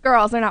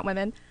 they're not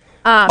women.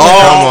 Come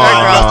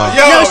on.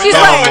 No, she's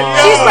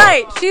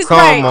right. She's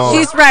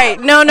right.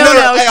 No, she's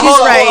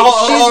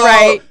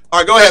right. All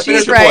right, go ahead.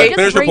 Finish your point.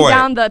 Just bring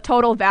down the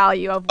total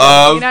value of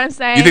women. You know what I'm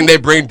saying? You think they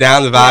bring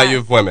down the value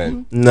of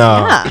women? No,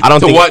 I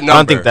don't think. I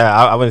don't think that.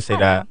 I wouldn't say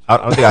that. I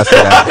don't think I say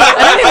that.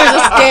 I don't think there's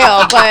a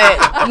scale,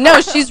 but no,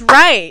 she's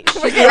right.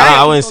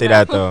 I wouldn't say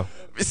that though.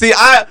 See,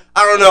 I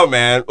don't know,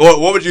 man. What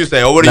would you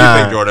say? Or what do you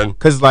think, Jordan?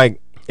 Because like,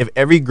 if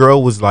every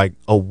girl was like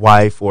a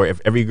wife, or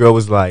if every girl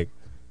was like,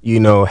 you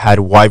know, had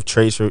wife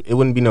traits, or it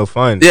wouldn't be no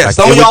fun. Yeah, like,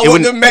 some of y'all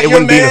wouldn't have met your man.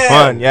 It wouldn't be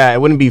fun. Yeah,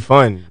 it wouldn't be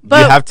fun.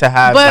 But, you have to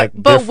have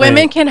but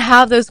women can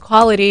have those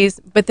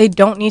qualities, but they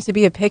don't need to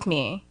be a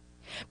pick-me.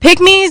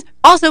 Pick-me's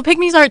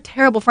are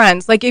terrible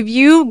friends. Like if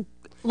you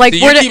like,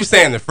 you keep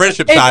saying the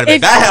friendship side of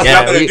it. That has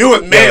nothing to do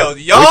with males.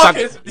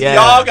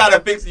 Y'all gotta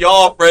fix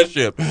y'all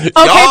friendship. Okay,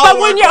 but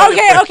when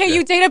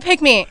you date a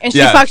pick-me and she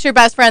fucks your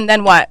best friend,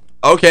 then what?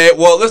 Okay,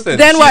 well, listen.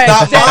 Then what?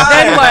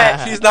 Then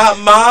what? She's not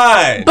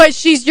mine. But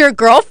she's your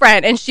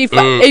girlfriend, and she.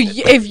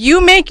 If you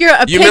make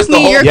a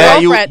pick-me your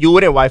girlfriend, you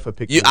wouldn't wife a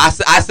pick-me. I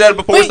said it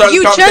before we started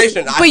the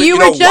conversation. But you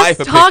were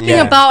just talking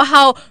about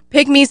how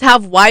pick-me's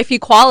have wifey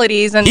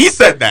qualities, and he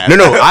said that.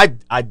 No,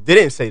 I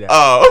didn't say that.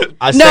 Oh,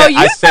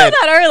 you said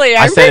that earlier.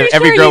 I said if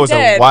every girl was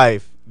a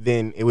wife,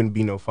 then it wouldn't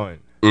be no fun.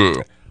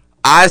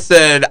 I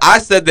said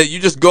that you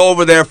just go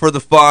over there for the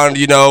fun,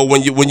 you know,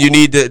 when you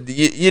need to,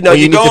 you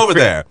go over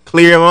there.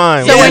 Clear your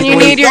mind. So when you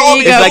need your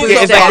ego,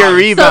 it's like your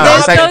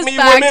rebound. So this goes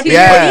back to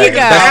your ego.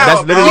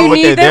 That's literally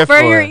what they're there for.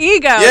 You need it for your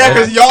ego. Yeah,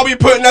 because y'all be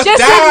putting us down.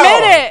 Just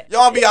admit it.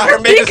 Y'all be out here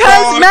making songs.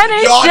 Because men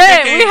ain't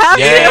shit. We have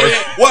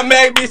to. What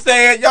Meg be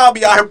saying, y'all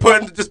be out here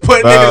putting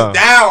niggas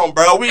down,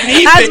 bro. We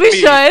need as we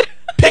should.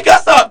 Pick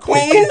us up,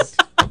 queens.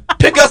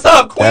 Pick us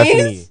up, queens.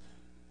 Definitely.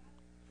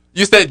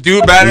 You said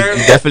do better?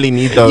 You definitely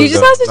need those. You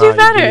just have to do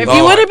better. If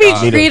you want to be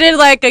treated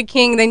like a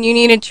king, then you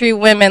need to treat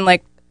women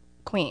like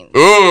queens.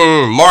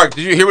 Mark,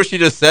 did you hear what she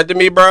just said to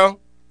me, bro?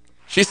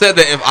 She said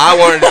that if I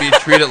wanted to be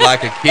treated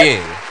like a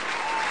king,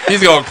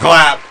 he's going to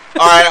clap.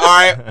 All right.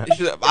 I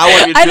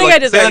want to be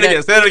treated like a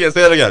king.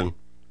 Say it again.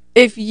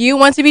 If you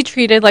want to be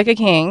treated like a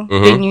king,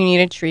 then you need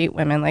to treat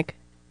women like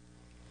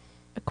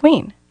a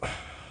queen.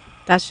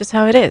 That's just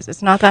how it is.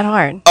 It's not that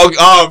hard.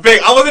 Oh,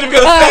 Vic, I wasn't even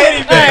going to say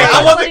anything.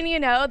 I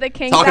wasn't, the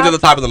king. Talking to the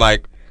top of the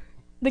mic.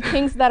 the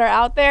kings that are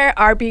out there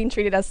are being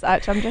treated as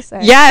such. I'm just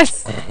saying.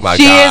 Yes, My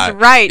she God. is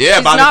right. Yeah,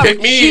 She's about not, the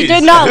pygmies. She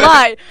did not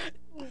lie.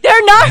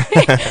 They're not.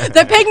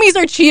 The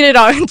pygmies are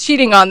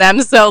cheating on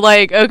them. So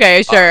like,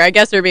 okay, sure. I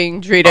guess they're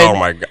being treated. Oh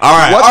my God! All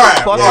right, What all the right,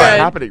 fuck all right. is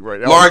happening right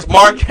now? Mark,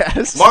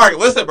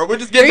 listen, bro. We're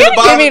just getting You're to the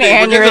gonna bottom. give me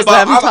an of it. We're getting to the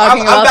aneurysm bottom.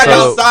 talking I'm about back this.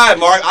 outside,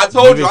 Mark. I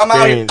told you, I'm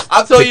out here.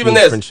 I'll tell you even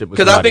this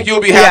because I think you'll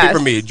be happy Yes.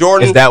 for me,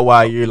 Jordan. Is that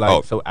why you're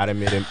like so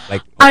adamant and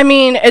like? I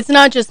mean, it's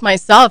not just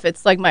myself.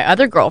 It's like my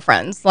other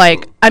girlfriends.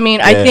 Like, I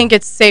mean, I think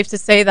it's safe to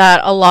say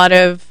that a lot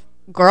of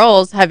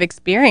girls have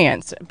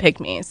experienced pick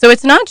me. So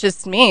it's not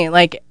just me.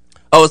 Like,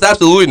 oh, it's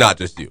absolutely not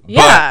just you.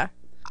 yeah.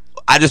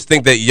 But I just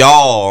think that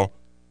y'all.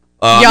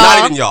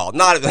 Not even y'all.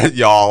 Not even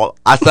y'all.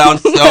 I sound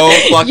so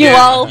fucking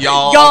Y'all.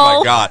 Oh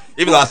my God.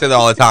 Even though I say that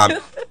all the time.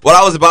 What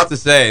I was about to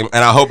say, and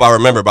I hope I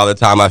remember by the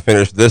time I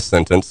finish this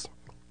sentence.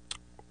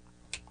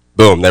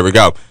 Boom. There we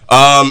go.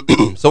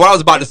 So what I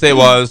was about to say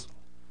was,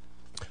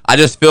 I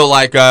just feel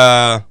like,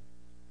 I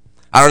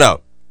don't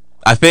know.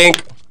 I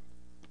think,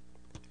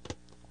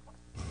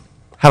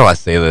 how do I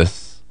say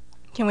this?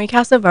 Can we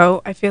cast a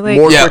vote? I feel like.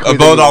 Yeah, a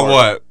vote on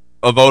what?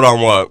 A vote on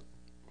what?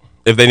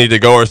 If they need to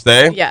go or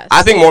stay? Yes.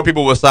 I think more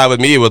people will side with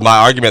me with my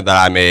argument that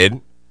I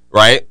made,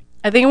 right?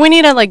 I think we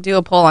need to like do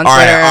a poll on Twitter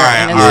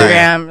and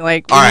Instagram.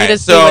 Like, we need to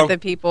see what the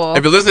people.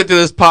 If you listen to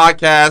this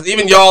podcast,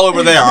 even y'all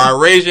over there, all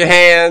right, raise your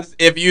hands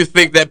if you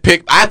think that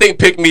I think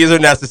pick-me's are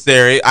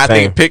necessary. I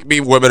think pick-me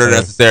women are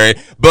necessary.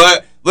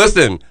 But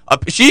listen,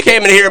 she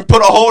came in here and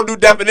put a whole new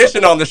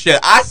definition on the shit.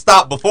 I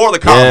stopped before the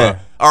comma. Yeah.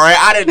 All right,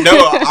 I didn't know.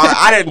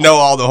 I didn't know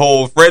all the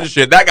whole friend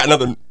shit. That got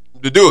nothing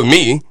to do with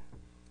me.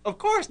 Of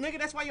course, nigga.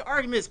 That's why your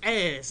argument's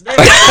ass.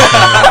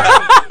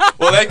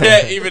 Well, they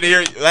can't even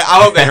hear.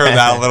 I hope they heard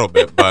that a little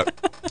bit, but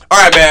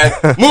all right, man.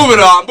 Moving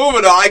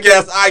on. I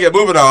guess I get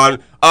moving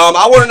on.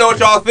 I want to know what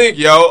y'all think,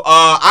 yo.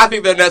 I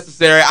think they're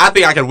necessary. I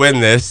think I can win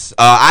this.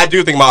 I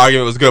do think my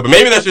argument was good, but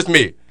maybe that's just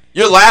me.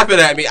 You're laughing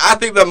at me. I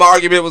think that my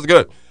argument was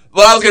good.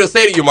 Well, I was gonna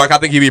say to you, Mark, I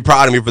think you'd be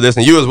proud of me for this,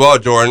 and you as well,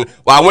 Jordan.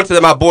 Well, I went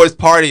to my boy's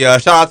party.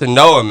 Shout out to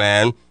Noah,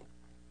 man.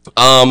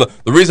 The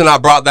reason I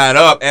brought that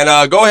up,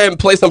 and go ahead and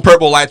play some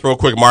Purple Lights real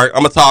quick, Mark.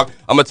 I'm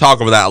gonna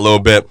talk over that a little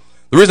bit.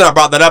 The reason I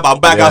brought that up, I'm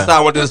back outside,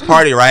 went to this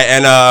party, right?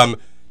 And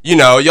you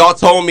know, y'all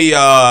told me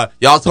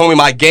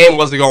my game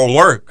wasn't gonna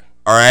work,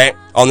 all right,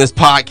 on this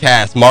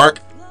podcast, Mark.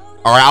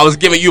 All right, I was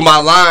giving you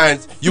my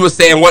lines. You were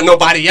saying what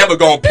nobody ever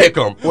gonna pick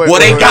them.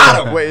 They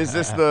got them. Wait, is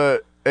this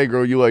the? Hey,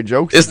 girl, you like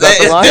jokes? It's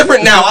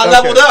different now. I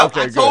leveled up.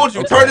 I told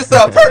you. Turn this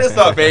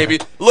up, baby.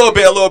 A little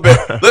bit.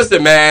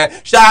 Listen, man.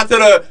 Shout out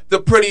to the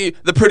pretty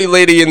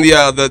lady in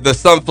the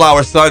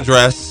sunflower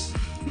sundress.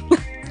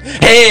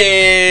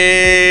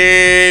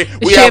 Hey,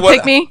 Is she a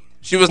pick me?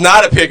 She was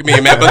not a pick me,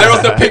 man. But there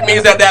was some pick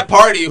me's at that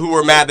party who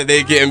were mad that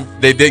they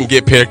didn't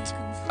get picked.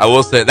 I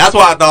will say that's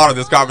why I thought of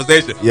this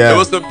conversation. Yeah, there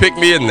was some pick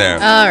me in there.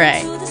 All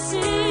right.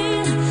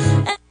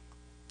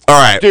 All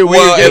right. Dude,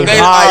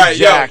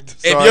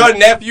 if your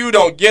nephew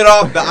don't get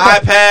off the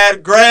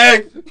iPad,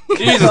 Greg,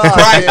 Jesus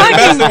Christ,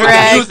 messing with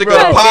the music of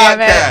the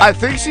podcast. I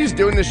think she's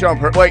doing this show on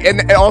purpose. Like,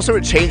 and also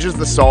it changes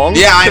the song.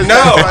 Yeah, I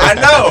know.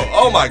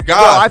 Oh my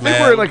God, I think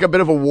we're in like a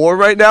bit of a war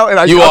right now, and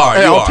I'll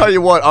tell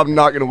you what, I'm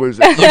not gonna lose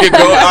it. You can go.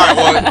 All right,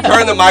 well,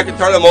 turn the mic and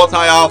turn the multi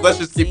off. Let's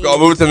just keep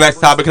going. Move to the next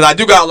topic because I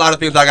do got a lot of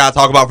things I gotta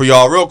talk about for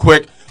y'all real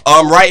quick.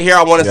 Right here,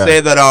 I want to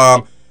say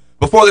that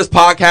before this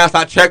podcast,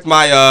 I checked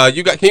my. Can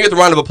you get the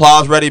round of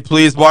applause ready,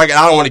 please, Mark? And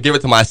I don't want to give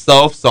it to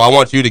myself, so I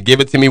want you to give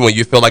it to me when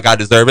you feel like I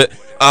deserve it.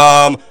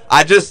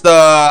 I just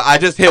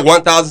hit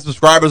 1,000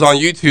 subscribers on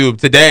YouTube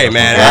today,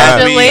 man.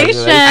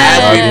 Congratulations!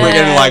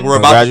 We're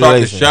about to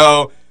start the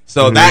show,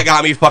 so that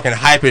got me fucking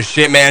hype as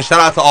shit, man. Shout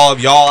out to all of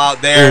y'all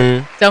out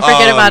there. Don't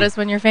forget about us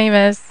when you're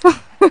famous.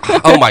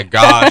 Oh my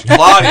gosh,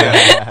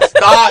 Claudia,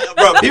 stop,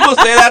 bro. People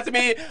say that to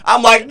me.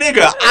 I'm like,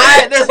 nigga,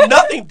 there's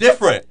nothing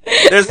different.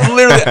 There's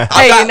literally.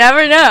 You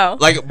never know.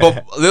 Like,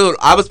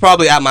 I was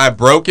probably at my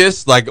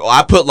brokest. Like,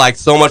 I put like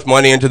so much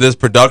money into this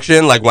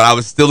production. Like when I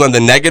was still in the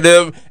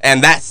negative,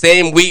 and that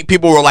same week,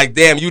 people were like,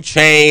 "Damn, you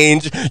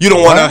changed. You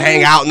don't want to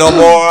hang out no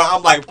more."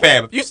 I'm like,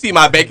 fam, if you see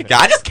my bank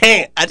account, I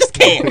just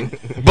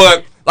can't.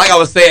 But. Like I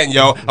was saying,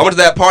 yo, I went to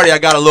that party. I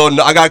got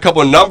a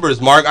couple of numbers,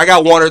 Mark. I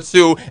got one or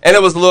two, and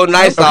it was a little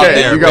nice out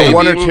there. You got baby.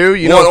 one or two.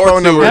 You know,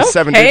 phone number is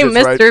 7 digits,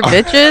 right? Hey, Mr.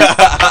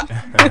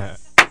 Bitches.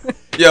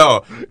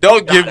 Yo,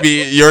 don't give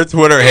me your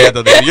Twitter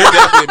handle. You're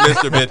definitely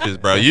Mr.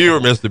 Bitches, bro. You were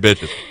Mr.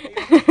 Bitches.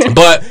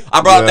 But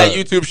I brought up that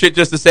YouTube shit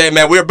just to say,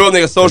 man, we're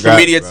building a social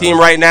media team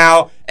right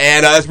now,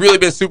 and it's really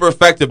been super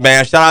effective,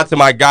 man. Shout out to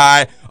my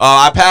guy.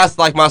 I passed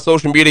like my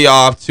social media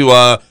off to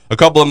a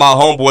couple of my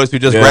homeboys who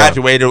just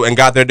graduated and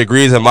got their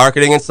degrees in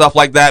marketing and stuff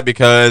like that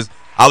because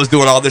I was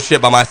doing all this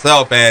shit by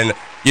myself, and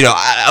you know,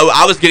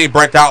 I was getting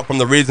burnt out from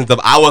the reasons of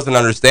I wasn't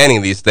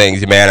understanding these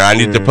things, man. And I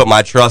needed to put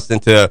my trust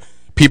into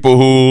people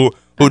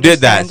who did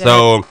that.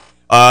 So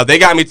they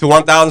got me to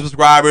 1,000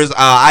 subscribers.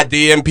 I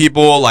DM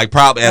people like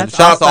probably, and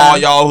shout out to all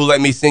y'all who let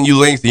me send you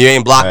links. You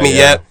ain't blocked me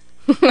yet.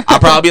 I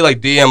probably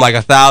like DM like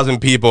 1,000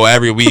 people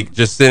every week.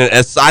 Just sending.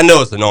 I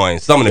know it's annoying.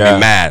 Someone to be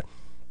mad.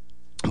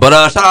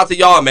 But shout out to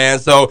y'all, man.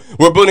 So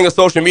we're building a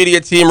social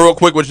media team real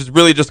quick, which is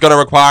really just going to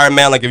require,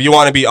 man, like if you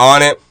want to be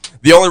on it,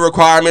 the only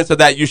requirements are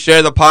that you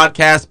share the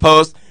podcast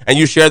post and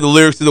you share the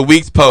lyrics of the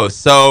week's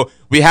post. So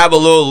we have a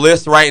little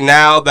list right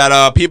now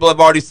that people have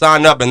already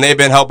signed up, and they've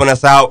been helping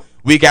us out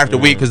week after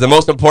week, because the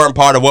most important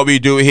part of what we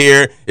do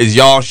here is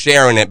y'all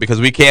sharing it,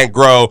 because we can't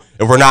grow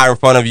if we're not in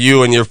front of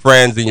you and your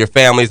friends and your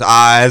family's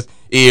eyes,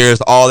 ears,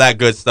 all that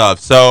good stuff.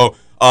 So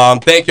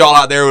thank y'all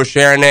out there who are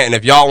sharing it, and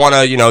if y'all want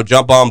to,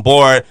 jump on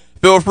board,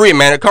 feel free,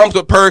 man. It comes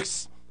with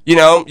perks. You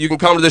can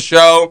come to the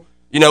show.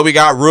 We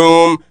got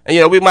room,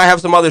 and we might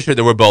have some other shit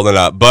that we're building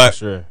up. But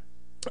sure.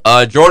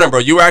 Jordan, bro,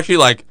 you were actually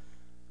like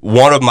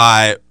one of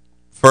my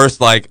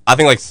first, I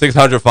think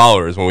 600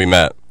 followers when we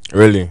met.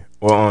 Really?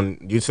 Well, on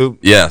YouTube?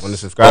 Yes. On the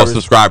subscribers? Oh,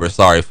 subscribers.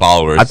 Sorry,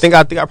 followers. I think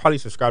I probably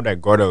subscribed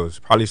at Gordo's.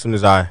 Probably as soon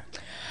as I.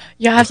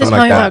 Yeah, I have to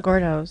tell you about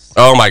Gordo's.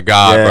 Oh my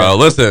God, bro!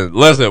 Listen.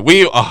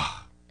 We.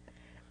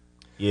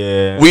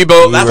 Yeah. We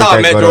both. That's how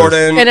I met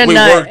Jordan.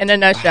 In a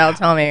nutshell,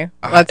 tell me.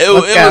 Let's it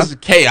go. was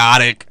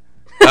chaotic.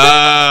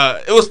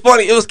 It was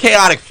funny. It was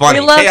chaotic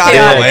funny. We love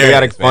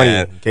chaotic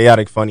funny.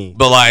 Chaotic funny.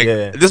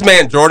 But this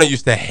man Jordan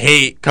used to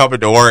hate coming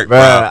to work,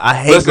 bro. I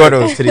hate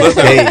Gordo's to this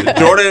day.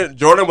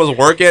 Jordan was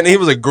working. He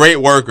was a great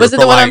worker. Was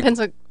it the one on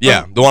Pensacola?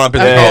 Yeah, the one on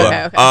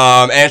Pensacola.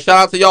 Okay. And shout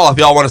out to y'all if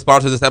y'all want to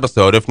sponsor this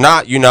episode. If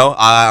not,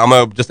 I'm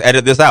gonna just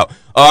edit this out.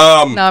 Me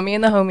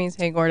and the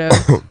homies hate Gordo's.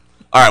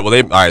 All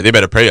right, they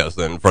better pay us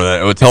then for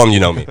that. Tell them you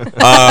know me.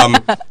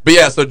 But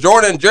yeah, so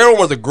Jordan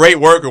was a great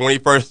worker when he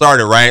first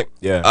started, right?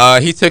 Yeah.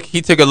 He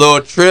took a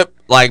little trip,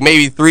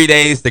 maybe 3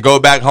 days, to go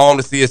back home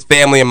to see his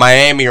family in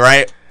Miami,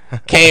 right?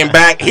 Came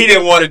back, he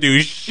didn't want to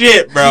do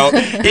shit, bro.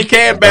 He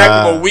came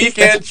back from a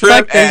weekend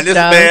trip, and this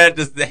man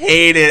just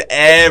hated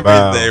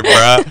everything,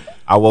 bro.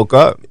 I woke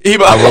up.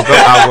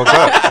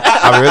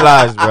 I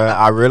realized,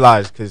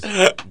 because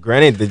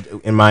granted,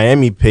 in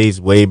Miami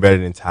pays way better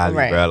than Tally,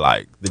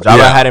 bro. The job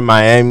I had in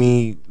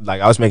Miami,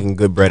 I was making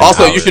good bread.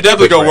 Also, you should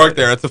definitely go work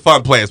there. It's a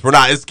fun place. We're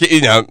not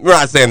saying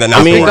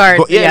that. Disregard.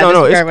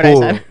 It's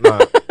cool.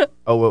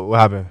 Oh, what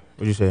happened?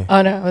 What'd you say?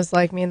 Oh no, it was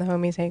me and the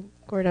homies hate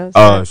Gordo's.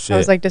 Oh shit. I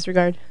was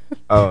disregard.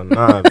 Oh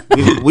nah,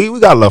 we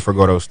got love for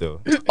Gordo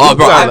still. Oh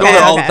bro, I go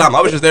there all the time.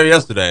 I was just there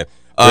yesterday.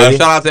 Really?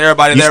 Shout out to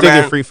everybody there, man. You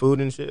still get free food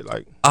and shit?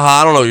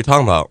 I don't know what you're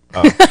talking about.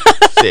 Oh,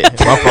 shit.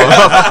 My fault.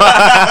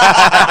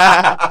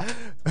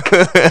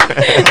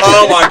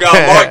 Oh my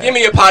God, Mark, give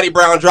me a Potty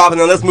Brown drop,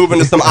 and then let's move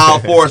into some aisle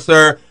 4,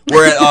 sir.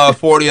 We're at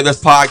 40 of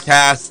this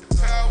podcast.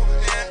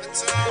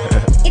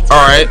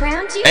 All right.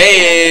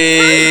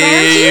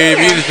 Hey,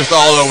 music's just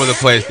all over the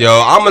place,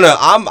 yo.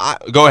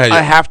 Go ahead.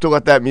 I have to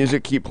let that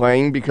music keep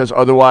playing, because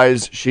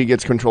otherwise she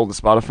gets control of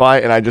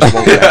Spotify, and I just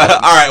won't let it.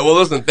 All right, well,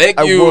 listen, thank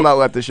you. I will not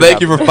let this shit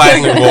happen. You for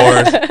fighting your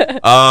wars.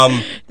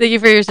 Thank you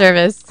for your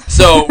service.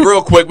 So,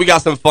 real quick, we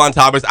got some fun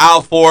topics.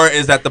 Aisle 4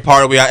 is at the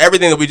part we got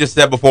everything that we just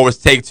said before was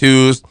take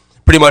twos.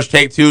 Pretty much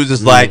take twos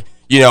is where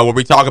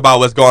we talk about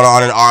what's going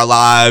on in our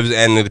lives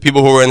and the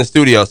people who are in the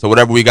studio. So,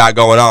 whatever we got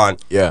going on.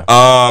 Yeah.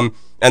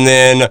 And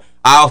then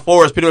aisle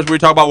 4 is pretty much where we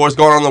talk about what's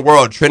going on in the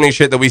world, trending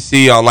shit that we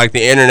see on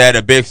the internet,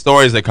 and big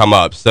stories that come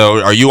up.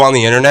 So, are you on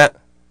the internet?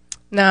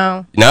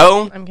 No.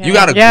 No? I'm kidding. You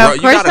gotta of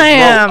course I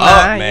am. Grow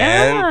up,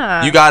 man.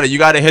 Yeah. You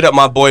gotta hit up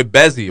my boy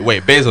Bezos.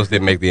 Wait, Bezos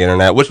didn't make the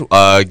internet. Which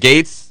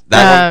Gates?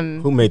 That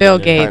one? Who made Bill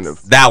that? Gates. Kind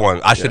of. That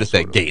one. I should have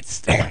said Gates.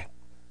 Damn it.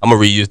 I'm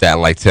gonna reuse that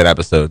in 10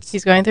 episodes.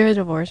 He's going through a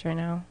divorce right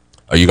now.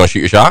 Are you gonna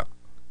shoot your shot?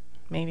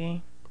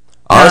 Maybe.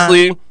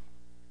 Honestly.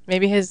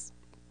 Maybe he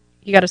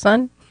got a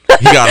son?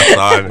 He got a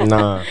son.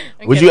 Nah.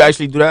 Would you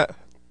actually do that?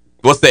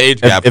 What's the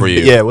age gap for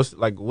you? Yeah, what's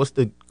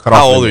the cutoff?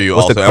 How old are you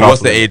also? And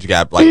what's the age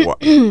gap?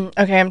 What?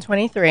 Okay, I'm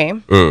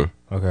 23.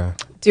 Okay.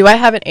 Do I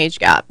have an age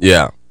gap?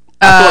 Yeah.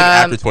 I feel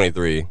after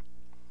 23.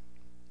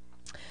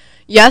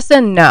 Yes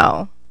and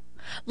no.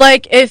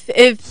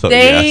 If so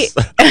they...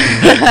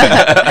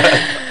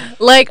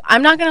 Yes.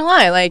 I'm not going to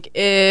lie.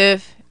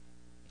 If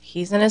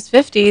he's in his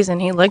 50s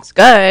and he looks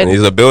good... And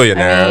he's a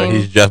billionaire.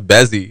 He's Jeff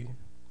Bezos.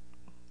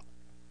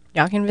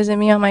 Y'all can visit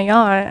me on my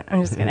yacht.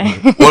 I'm just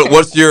kidding.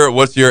 What's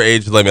your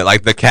age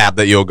limit? The cap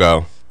that you'll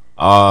go?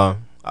 I'd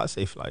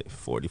say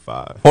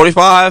 45.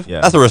 45?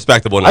 Yeah. That's a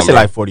respectable number.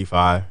 I say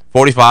 45.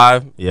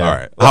 45? Yeah. All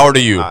right. How old are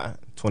you?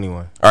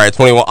 21. All right,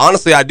 21.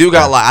 Honestly, I do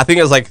got I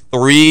think it's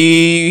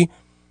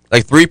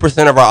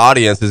 3% of our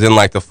audience is in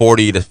the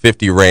 40 to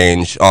 50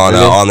 range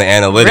on the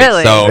analytics.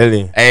 Really? So,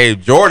 really? Hey,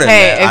 Jordan.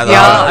 Hey,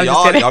 man, if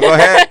y'all go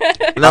ahead.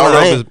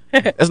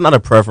 It's not a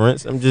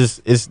preference. I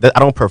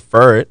don't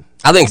prefer it.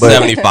 I think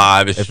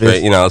 75 is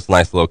straight. It's a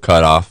nice little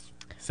cutoff.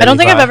 75? I don't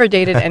think I've ever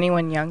dated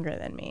anyone younger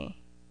than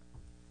me.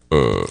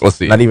 Let's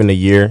see. Not even a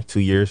year, 2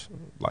 years,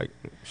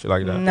 shit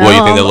like that. No, What,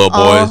 you think the little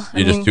boys?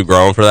 You're just too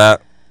grown for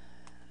that?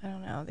 I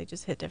don't know. They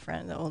just hit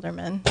different. The older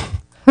men.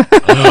 All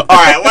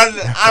right,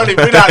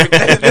 we're not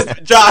even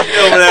just Josh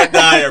over that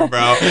dyer,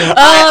 bro.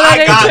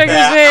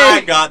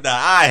 I got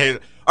that. I hate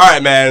it. All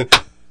right, man.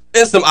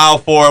 In some aisle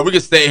 4, we can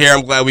stay here.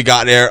 I'm glad we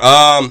got there.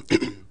 I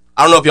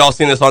don't know if y'all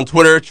seen this on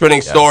Twitter,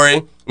 trending story.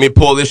 Let me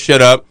pull this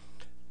shit up.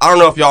 I don't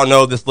know if y'all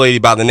know this lady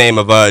by the name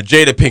of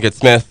Jada Pinkett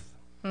Smith.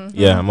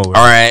 Yeah, I'm over.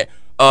 All right.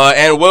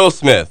 And Will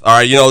Smith. All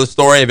right, you know the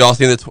story. Have y'all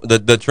seen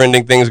the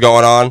trending things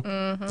going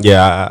on?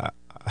 Yeah,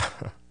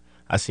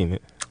 I seen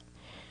it.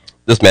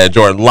 This man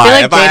Jordan lying.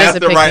 like If I Jada's asked a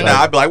her right pick-me.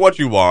 now, I'd be like, "What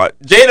you want?"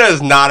 Jada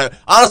is not a.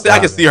 Honestly, I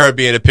can see her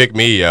being a pick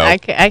me, yo. I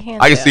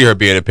can't. I can see her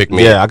being a pick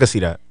me. Yeah, I can see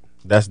that.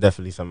 That's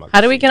definitely something.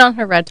 How do we get on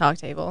her Red Talk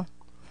table?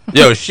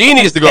 Yo, she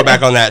needs to go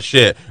back on that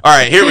shit. All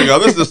right, here we go.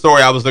 This is the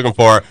story I was looking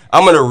for.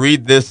 I'm gonna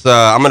read this.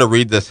 I'm gonna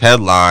read this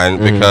headline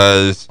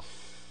because.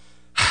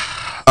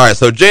 All right,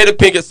 so Jada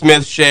Pinkett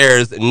Smith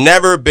shares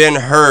 "Never Been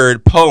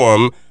Heard"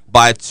 poem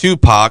by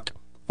Tupac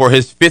for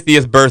his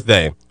 50th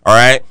birthday. All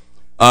right,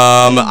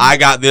 I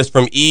got this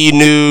from E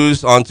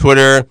News on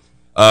Twitter.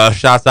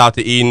 Shouts out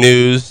to E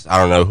News. I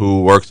don't know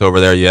who works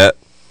over there yet,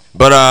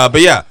 but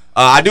yeah.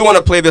 I do want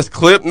to play this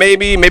clip.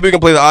 Maybe we can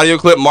play the audio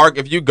clip. Mark,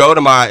 if you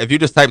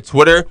just type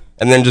Twitter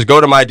and then just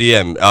go to my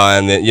DM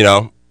and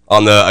then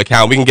on the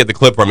account, we can get the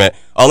clip from it.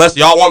 Unless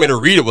y'all want me to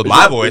read it with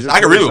my voice,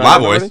 I can read it with my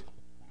voice.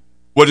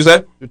 What'd you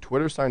say? Your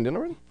Twitter signed in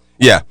already?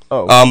 Yeah.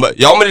 Oh. But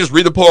y'all want me to just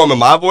read the poem in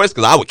my voice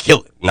because I would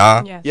kill it.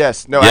 Nah.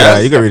 Yes. No. Yeah,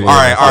 you can read it. All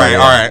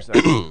right.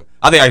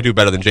 I think I can do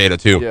better than Jada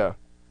too. Yeah.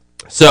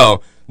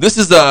 So this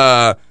is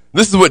what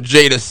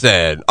Jada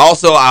said.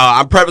 Also,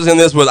 I'm prefacing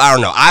this with I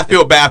don't know. I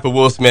feel bad for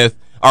Will Smith.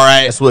 All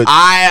right. That's what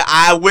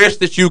I wish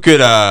that you could.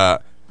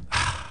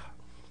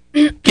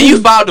 Can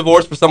you file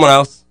divorce for someone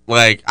else?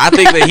 Like I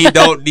think that he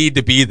don't need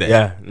to be there.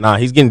 Yeah, nah,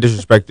 he's getting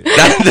disrespected.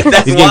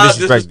 That's he's wild,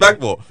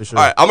 disrespectful. For sure.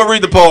 All right, I'm gonna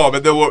read the poem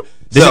and then we'll.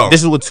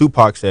 This is what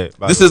Tupac said.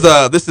 This is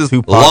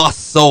Tupac.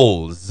 Lost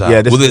Souls.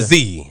 With a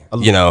Z.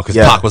 Because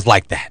Pac was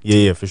like that.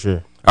 Yeah, for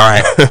sure. All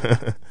right.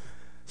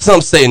 Some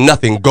say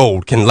nothing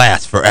gold can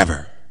last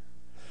forever,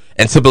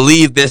 and to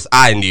believe this,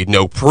 I need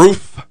no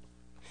proof.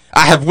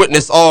 I have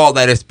witnessed all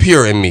that is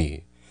pure in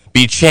me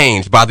be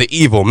changed by the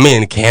evil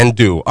men can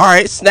do. All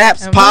right,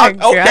 snaps,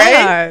 Pac.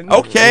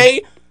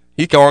 Okay.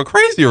 He's going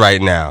crazy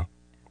right now.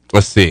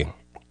 Let's see.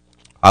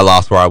 I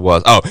lost where I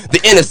was. Oh, the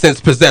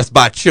innocence possessed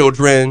by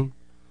children,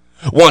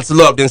 once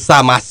loved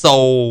inside my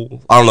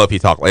soul. I don't know if he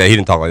talked like that. He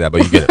didn't talk like that,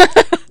 but you get it.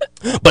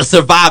 But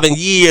surviving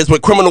years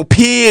with criminal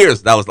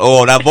peers. That was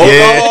that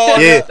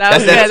vocal. Yeah.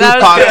 That's Tupac.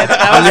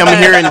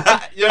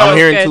 I'm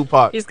hearing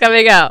Tupac. He's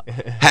coming out.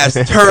 Has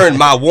turned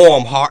my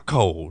warm heart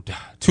cold.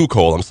 Too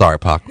cold. I'm sorry,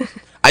 Pac.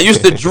 I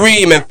used to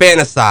dream and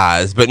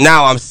fantasize, but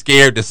now I'm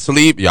scared to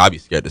sleep. Yeah, I'd be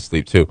scared to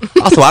sleep too.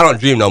 Also, I don't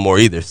dream no more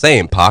either.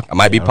 Same, Pac. I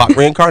might be Pac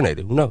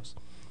reincarnated. Who knows?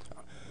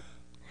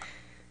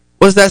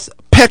 What's that?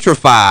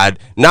 Petrified,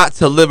 not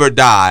to live or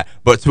die,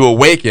 but to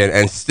awaken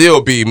and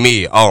still be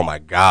me. Oh my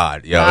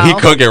God, yo, wow. He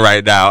cooking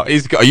right now.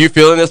 Are you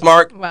feeling this,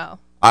 Mark? Wow.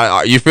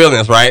 Are you feeling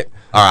this, right?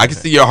 All right, I can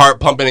see your heart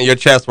pumping in your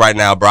chest right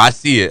now, bro. I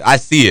see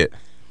it.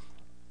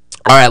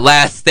 All right,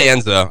 last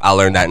stanza. I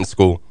learned that in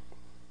school.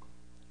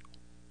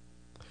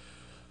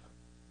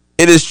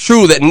 It is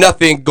true that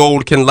nothing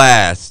gold can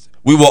last.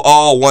 We will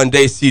all one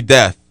day see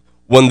death.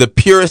 When the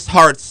purest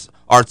hearts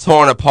are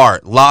torn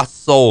apart,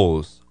 lost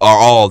souls are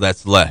all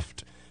that's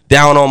left.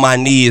 Down on my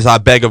knees, I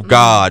beg of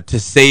God to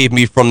save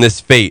me from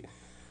this fate.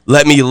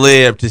 Let me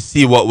live to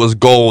see what was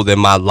gold in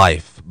my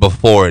life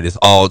before it is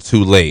all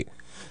too late.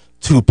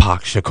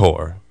 Tupac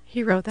Shakur.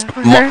 He wrote that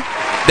for her?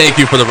 Thank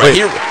you for the... Wait,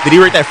 did he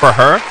write that for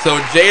her? So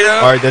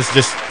Jada... Or that's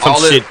just some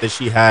shit that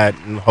she had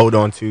and hold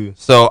on to?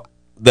 So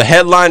the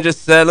headline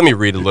just said... Let me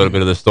read a little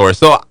bit of the story.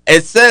 So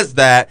it says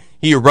that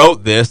he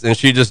wrote this and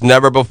she just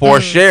never before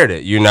shared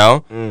it,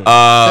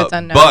 So it's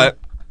unknown. But,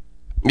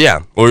 yeah.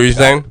 What were you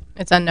saying?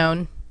 It's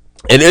unknown.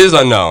 It is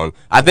unknown.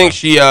 I think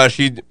she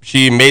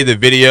made the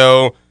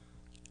video...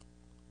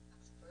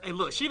 Hey,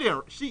 look, she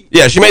didn't.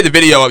 Yeah, she made the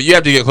video. You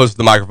have to get close to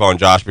the microphone,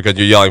 Josh, because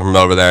you're yelling from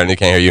over there and they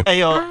can't hear you. Hey,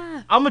 yo,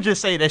 I'm gonna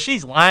just say that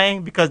she's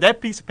lying because that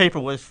piece of paper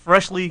was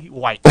freshly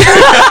white. Yo, all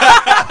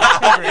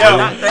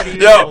right.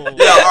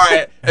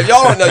 If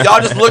y'all don't know, y'all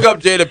just look up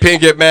Jada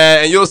Pinkett,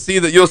 man, and you'll see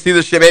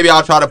the shit. Maybe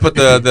I'll try to put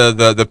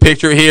the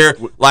picture here.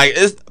 Like,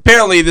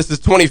 apparently this is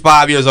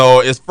 25 years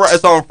old. It's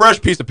on a fresh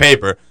piece of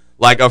paper,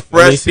 like a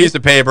fresh piece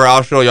of paper.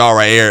 I'll show y'all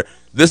right here.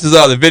 This is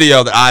the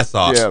video that I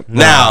saw. Yeah.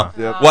 Now,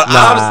 what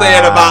I'm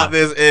saying about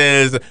this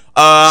is,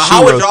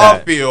 how would y'all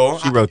feel?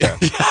 She wrote that.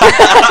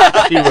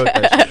 She wrote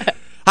that shit.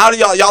 How do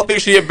y'all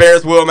think she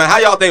embarrassed Will, man? How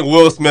y'all think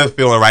Will Smith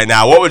feeling right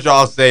now? What would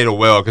y'all say to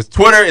Will? Because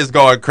Twitter is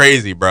going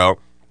crazy, bro.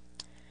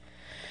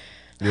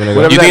 You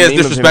think it's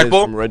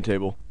disrespectful? From Red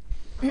Table.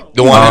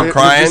 The one him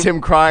crying? Just him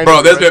crying.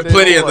 Bro, there's been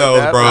plenty of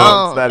those, bro.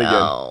 Oh, that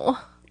again.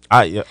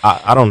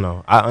 I don't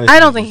know. I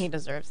don't think he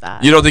deserves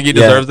that. You don't think he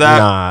deserves that?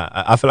 Nah,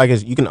 I feel like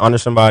you can honor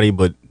somebody,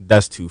 but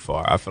that's too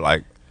far. I feel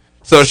like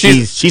so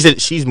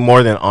she's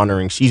more than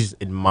honoring. She's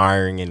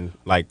admiring and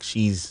like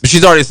she's. But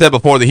she's already said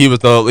before that he was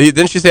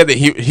didn't she say that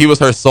he was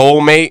her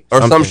soulmate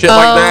or some shit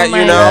like that?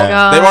 You know,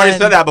 God. they've already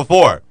said that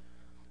before.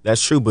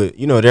 That's true, but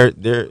you know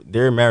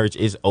their marriage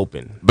is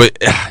open. But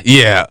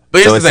yeah,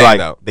 but so it's like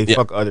though. They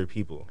fuck other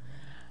people.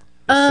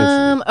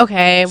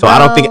 Okay. So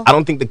I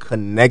don't think the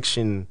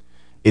connection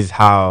is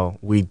how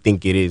we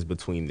think it is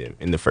between them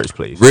in the first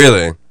place.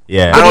 Really?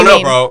 Yeah. I don't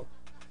know, bro.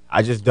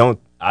 I just don't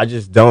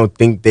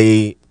think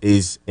they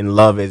is in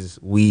love as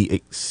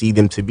we see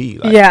them to be.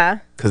 Like, yeah.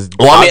 Because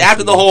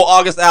after the whole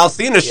August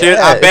Alsina shit,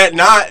 I bet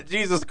not.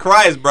 Jesus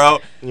Christ, bro.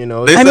 You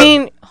know, I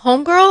mean,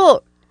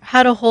 homegirl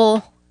had a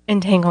whole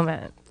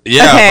entanglement.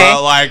 Yeah, okay.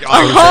 bro. Like, a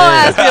whole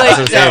ass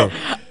relationship.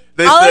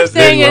 All I'm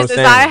saying is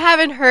I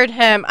haven't heard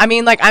him. I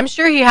mean, like, I'm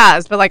sure he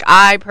has, but like,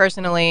 I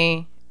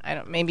personally, I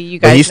don't. Maybe you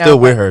guys. But he's still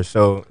with her,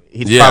 so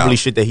he's probably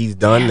shit that he's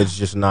done that's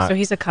just not. So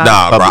he's a cop.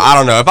 Nah, bro. I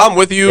don't know. If I'm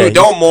with you,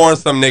 don't mourn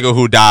some nigga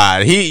who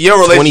died.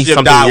 Your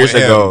relationship died with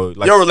him.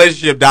 Your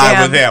relationship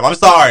died with him. I'm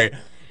sorry.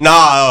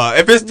 Nah,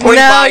 if it's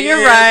 25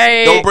 years,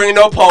 right. Don't bring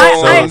no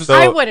poems.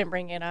 I wouldn't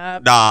bring it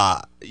up.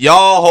 Nah,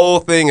 y'all whole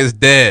thing is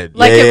dead.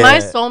 Like if my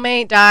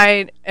soulmate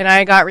died and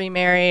I got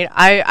remarried,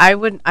 I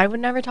would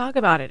never talk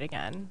about it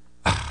again.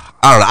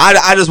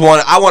 I don't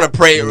know. I want to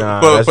pray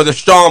for the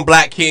strong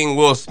black king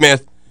Will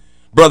Smith.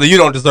 Brother, you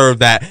don't deserve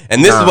that.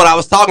 And this is what I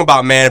was talking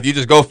about, man. If you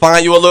just go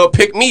find you a little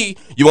pick me,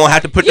 you won't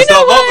have to put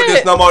yourself over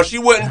this no more. She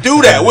wouldn't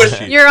do that, would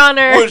she? Your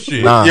Honor. Would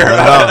she? Nah, Your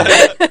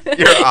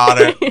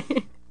Honor.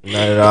 Not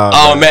at all.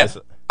 Oh man,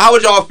 how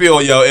would y'all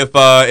feel, yo,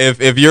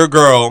 if your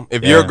girl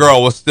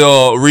was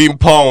still reading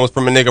poems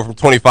from a nigga from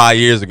 25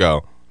 years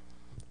ago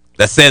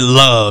that said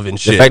love and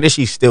shit? The fact that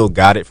she still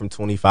got it from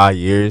 25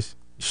 years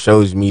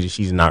shows me that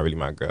she's not really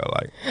my girl.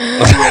 Like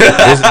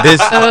this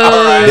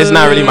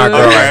not really my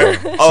girl. Right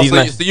here. Oh,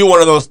 so you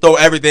one of those throw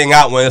everything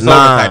out when it's over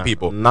type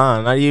people?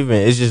 Nah, not even.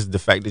 It's just the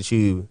fact that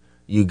you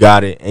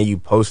got it and you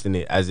posting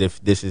it as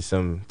if this is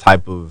some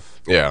type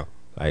of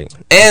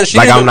and she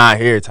I'm not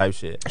here type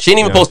shit. She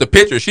didn't even post a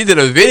picture. She did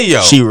a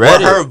video. She read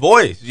with her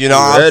voice. You know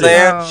what I'm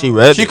saying? She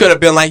read. She could have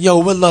been like, "Yo,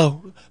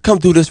 Willow, come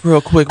do this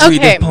real quick.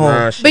 Read this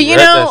poem." But you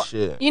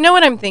know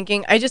what I'm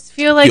thinking? I just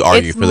feel like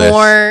it's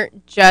more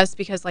just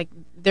because like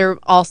they're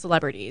all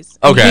celebrities.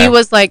 Okay. He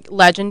was like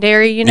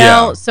legendary, you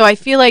know? So I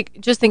feel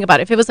like, just think about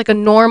it. If it was like a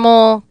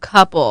normal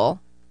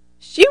couple,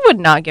 she would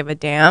not give a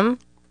damn.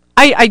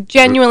 I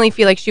genuinely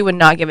feel like she would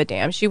not give a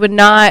damn. She would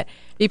not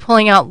be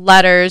pulling out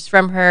letters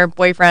from her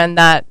boyfriend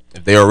that...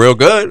 If they were real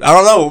good, I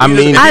don't know. I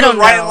mean, I don't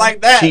write it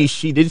like that.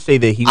 She did say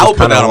that he was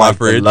kind of like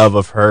the love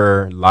of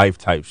her life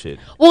type shit.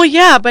 Well,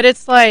 yeah, but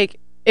it's like,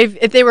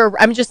 if they were...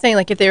 I'm just saying,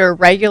 like, if they were a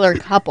regular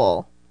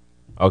couple...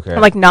 Okay.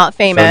 Like not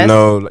famous. So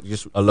no, like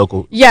just a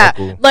local. Yeah,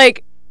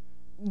 like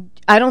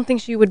I don't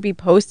think she would be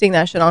posting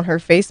that shit on her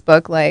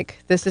Facebook. Like,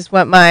 this is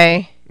what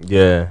my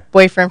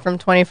boyfriend from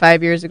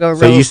 25 years ago wrote.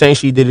 So you saying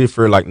she did it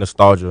for like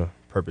nostalgia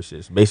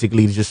purposes,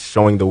 basically just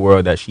showing the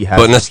world that she has.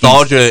 But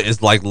nostalgia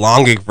is like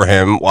longing for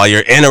him while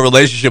you're in a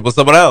relationship with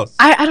someone else.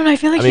 I don't know. I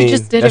feel like she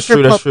just did it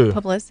for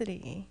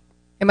publicity.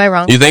 Am I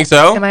wrong? You think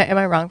so? Am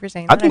I wrong for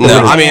saying that? No,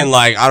 I mean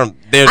like I don't.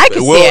 I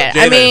can see it.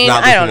 I mean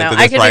I don't know.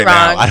 I could be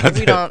wrong.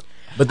 We don't.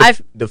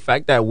 But the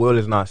fact that Will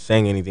is not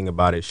saying anything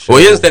about it. Well,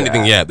 he hasn't said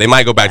anything yet. They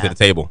might go back to the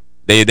table.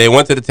 They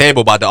went to the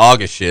table about the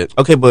August shit.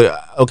 Okay,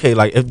 but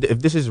like if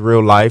this is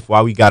real life,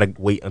 why we gotta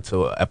wait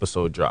until an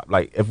episode drop?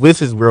 Like if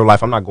this is real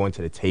life, I'm not going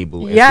to the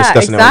table and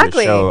discussing it on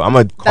the show. I'm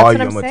gonna call you.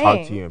 I'm gonna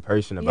talk to you in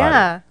person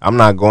about it. I'm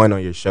not going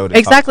on your show.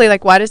 Exactly.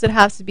 Like why does it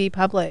have to be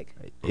public?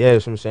 Yeah,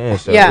 that's what I'm saying.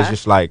 So it's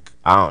just like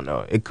I don't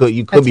know.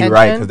 You could be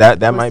right because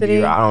that might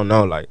be. I don't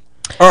know. Like.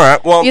 All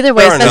right. Well, either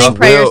way, sending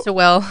prayers to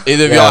Will.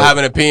 Either of y'all have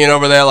an opinion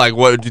over there? Like,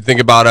 what would you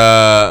think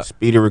about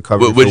speedy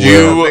recovery? Would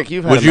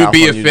you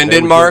be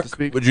offended, Mark?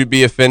 Would you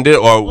be offended,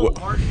 or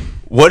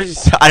what did you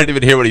say? I didn't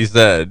even hear what he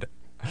said.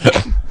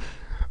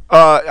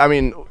 I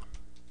mean,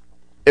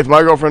 if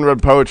my girlfriend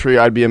read poetry,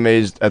 I'd be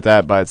amazed at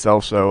that by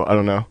itself. So I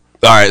don't know.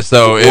 All right.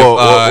 So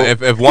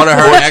if one of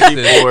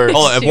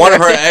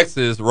her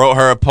exes wrote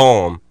her a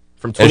poem.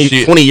 From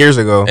 20 years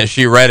ago, and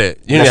she read it.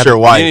 You didn't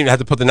even have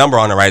to put the number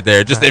on it right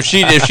there. Just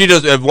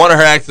if one of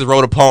her exes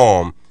wrote a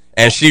poem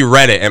and she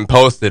read it and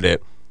posted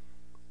it,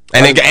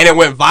 and it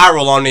went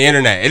viral on the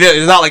internet.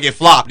 It's not like it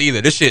flopped either.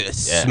 This shit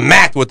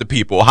smacked with the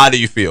people. How do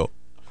you feel?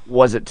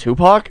 Was it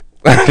Tupac?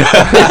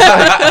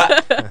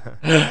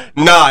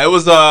 Nah, it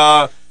was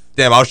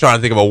Damn, I was trying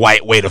to think of a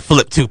white way to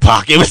flip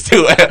Tupac. It was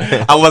too.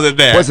 I wasn't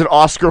there. Was it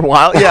Oscar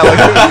Wilde? Yeah, like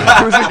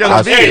who's it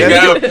gonna be?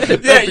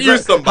 Yeah, you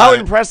somebody. How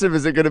impressive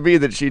is it gonna be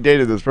that she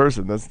dated this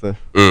person? That's the.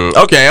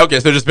 Okay.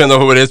 So it just depends on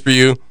who it is for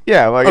you.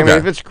 Yeah, like I mean,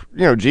 if it's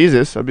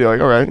Jesus, I'd be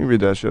like, all right, you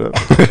read that shit up.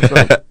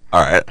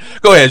 All right,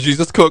 go ahead,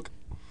 Jesus Cook.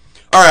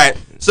 All right,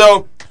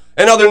 so.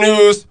 In other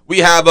news, we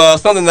have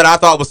something that I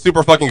thought was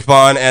super fucking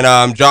fun.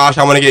 And Josh,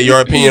 I want to get your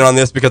opinion on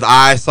this because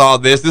I saw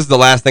this. This is the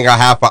last thing I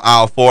have for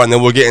aisle 4, and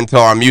then we'll get into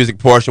our music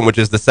portion, which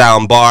is the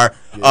sound bar.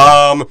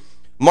 Yeah.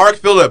 Mark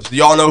Phillips, do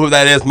y'all know who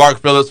that is? Mark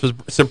Phillips was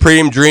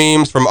Supreme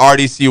Dreams from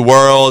RDC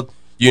World.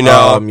 You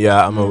know,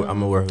 yeah, I'm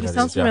aware of that.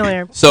 Sounds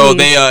familiar. So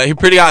they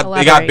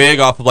got big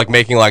off of like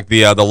making like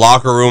the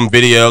locker room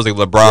videos, like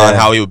LeBron,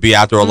 how he would be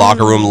after a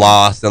locker room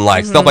loss and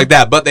like stuff like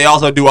that. But they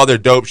also do other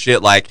dope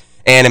shit like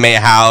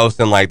Anime House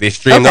and like they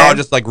stream. They're all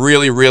just like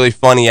really, really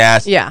funny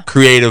ass,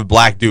 creative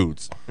black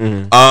dudes.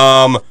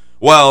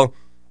 Well,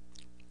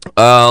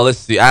 let's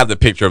see. I have the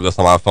picture of this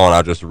on my phone.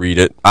 I'll just read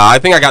it. I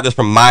think I got this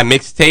from My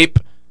Mixtape.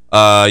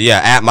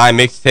 At My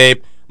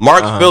Mixtape.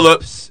 Mark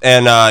Phillips,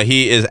 and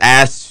he is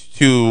asked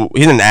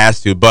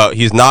but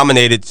he's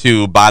nominated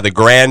to by the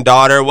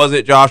granddaughter, was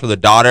it Josh, or the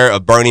daughter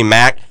of Bernie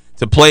Mac,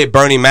 to play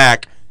Bernie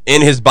Mac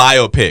in his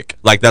biopic,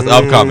 like that's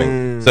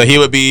upcoming. So he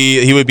would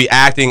be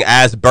acting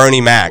as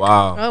Bernie Mac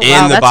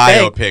in the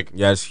biopic. Big.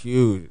 Yeah, it's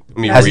huge.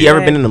 Has he ever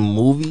been in a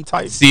movie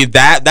type? See,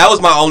 that was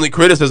my only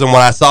criticism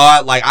when I saw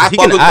it. Like, I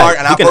fuck with Mark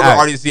and I fuck with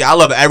RDC. I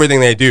love everything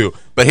they do.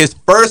 But his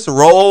first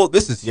role,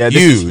 this is huge.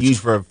 This is huge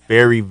for a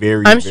very,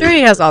 very. I'm sure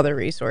he has all the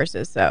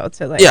resources though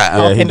to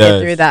help him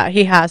get through that.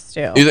 He has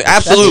to.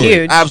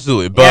 Absolutely,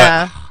 absolutely.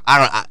 But I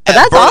don't.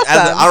 That's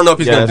awesome. I don't know if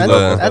he's gonna do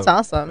that. That's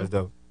awesome. That's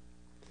dope.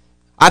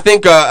 I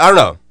think I don't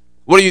know.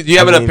 What do you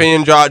have an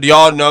opinion, Josh? Do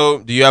y'all know?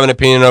 Do you have an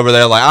opinion over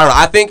there? Like, I don't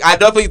know. I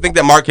definitely think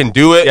that Mark can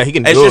do it. Yeah, he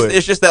can do it.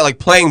 It's just that, like,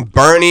 playing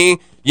Bernie,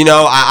 you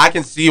know, I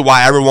can see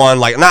why everyone,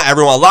 like, not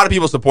everyone, a lot of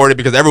people support it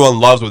because everyone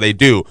loves what they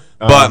do.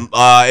 But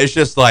it's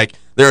just like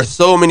there are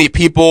so many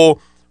people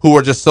who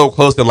are just so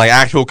close to them, like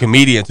actual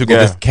comedians who can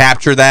just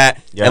capture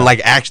that and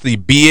like actually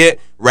be it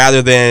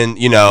rather than,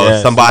 you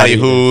know, somebody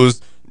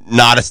who's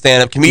not a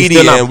stand-up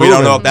comedian. We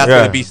don't know if that's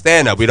going to be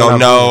stand-up. We don't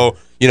know.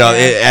 You know,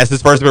 as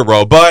his first big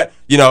role. But,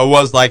 you know, it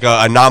was like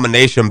a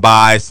nomination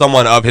by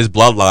someone of his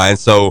bloodline.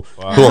 So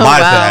who am I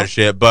to say that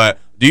shit? But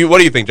what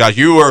do you think, Josh?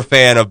 You were a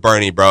fan of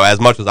Bernie, bro, as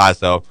much as I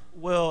so.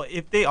 Well,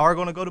 if they are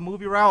going to go the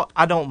movie route,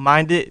 I don't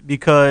mind it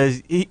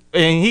because he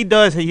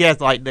has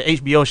like the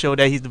HBO show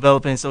that he's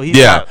developing. So he's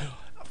got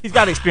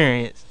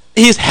experience.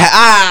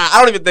 I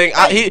don't even think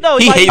he hates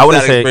that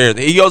experience.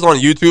 He goes on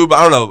YouTube.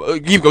 I don't know.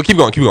 Keep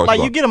going.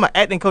 Like, you get him an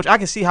acting coach. I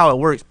can see how it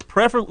works.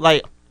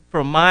 Preferably,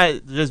 from my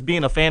just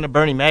being a fan of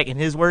Bernie Mac and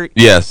his work,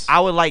 yes,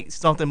 I would like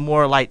something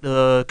more like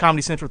the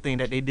Comedy Central thing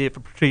that they did for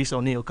Patrice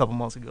O'Neal a couple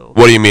months ago.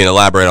 What do you mean?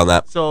 Elaborate on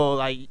that. So,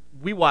 like,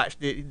 we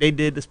watched it. They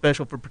did the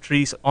special for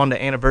Patrice on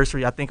the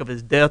anniversary, I think, of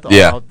his death.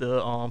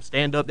 The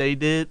stand-up that he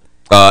did.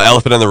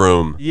 Elephant in the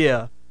Room.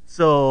 Yeah.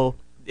 So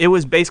it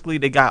was basically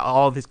they got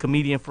all of his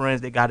comedian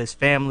friends. They got his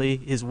family,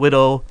 his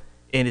widow,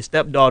 and his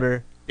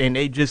stepdaughter, and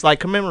they just like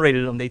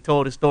commemorated him. They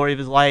told the story of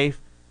his life,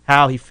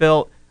 how he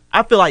felt.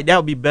 I feel like that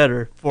would be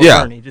better for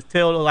Bernie. Just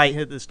tell like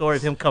the story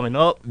of him coming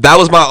up. That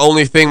was my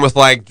only thing with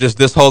like just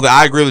this whole thing.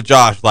 I agree with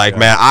Josh. Like,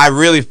 man, I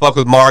really fuck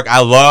with Mark.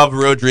 I love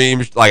Real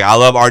Dreams. Like, I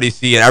love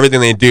RDC and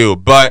everything they do.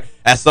 But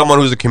as someone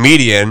who's a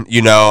comedian,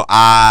 you know,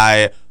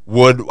 I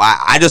wanted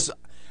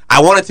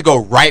to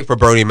go right for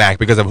Bernie Mac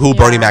because of who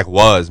Bernie Mac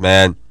was,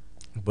 man.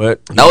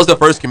 But that was the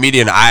first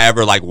comedian I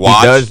ever like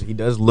watched. He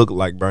does look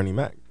like Bernie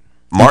Mac.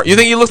 Mark, you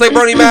think he looks like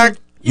Bernie Mac?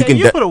 You can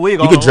put a wig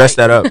on. You can dress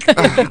that up. You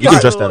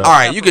can dress that up. All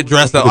right, you could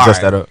dress that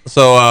up.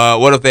 So,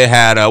 what if they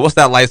had what's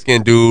that light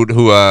skinned dude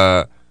who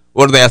what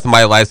if they had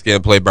somebody light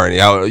skinned play Bernie?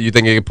 You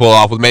think he could pull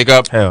off with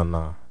makeup? Hell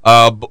no.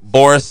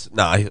 Boris?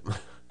 Nah.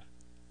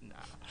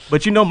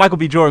 But you know Michael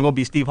B. Jordan gonna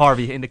be Steve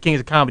Harvey in the Kings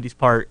of Comedy's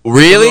part.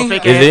 Really?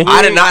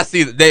 I did not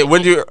see that.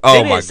 When you?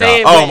 Oh my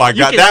god! Oh my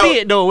god! You can see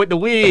it though with the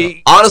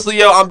wig. Honestly,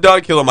 yo, I'm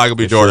done killing Michael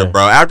B. Jordan,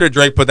 bro. After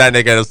Drake put that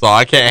nigga in a song,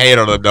 I can't hate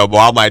on him no more.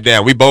 I'm like,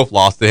 damn, we both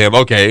lost to him.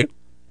 Okay.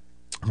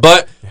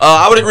 But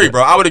I would agree,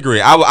 bro. I would agree.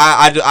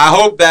 I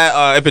hope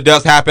that if it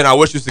does happen, I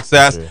wish you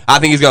success. I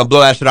think he's gonna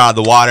blow that shit out of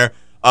the water.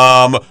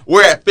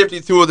 We're at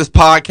 52 of this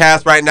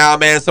podcast right now,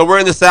 man. So we're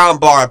in the sound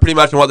bar. Pretty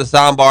much what the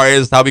sound bar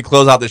is how we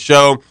close out the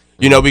show.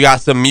 You know, we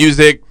got some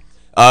music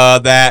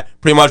that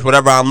pretty much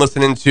whatever I'm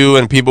listening to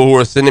and people who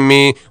are sending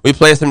me, we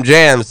play some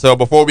jams. So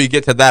before we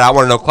get to that, I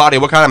want to know, Claudia,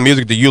 what kind of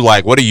music do you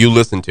like? What do you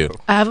listen to?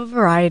 I have a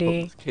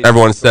variety.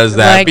 Everyone says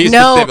that. Like, be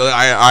specific. All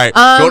right.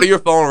 Go to your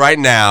phone right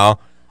now.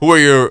 Who are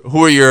your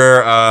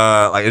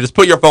like just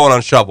put your phone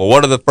on shuffle.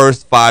 What are the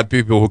first 5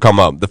 people who come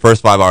up? The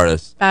first 5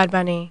 artists. Bad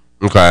Bunny.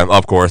 Okay,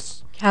 of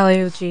course. Kali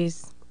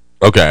Uchis.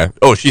 Okay.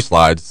 Oh, she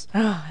slides.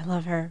 Oh, I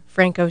love her.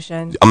 Frank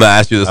Ocean. I'm gonna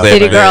ask you the same thing.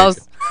 City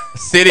Girls.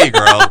 City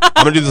Girls.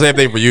 I'm gonna do the same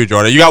thing for you,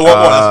 Jordan. You got one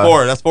more. That's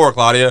 4. That's 4,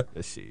 Claudia.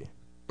 Let's see.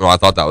 Oh, I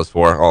thought that was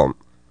 4. Oh,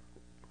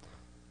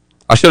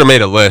 I should have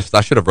made a list.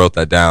 I should have wrote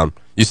that down.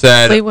 You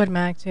said Fleetwood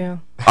Mac too.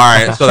 All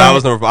right, so that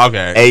was number 5.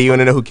 Okay. Hey, you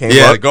wanna know who came up?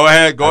 Yeah, go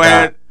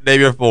ahead. Name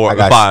your 4. I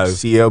got 5.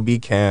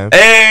 CLB Cam.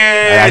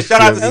 Hey,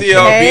 shout out to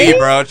CLB,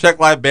 bro. Check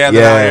Life Band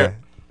out here.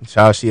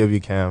 Shout out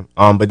CLB Cam.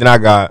 But then I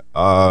got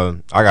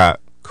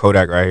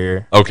Kodak right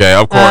here. Okay,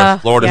 of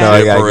course. Florida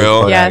State for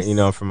real. Yes. You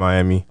know, from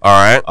Miami. All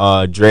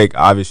right. Drake,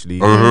 obviously.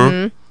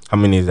 Mm-hmm. How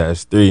many is that?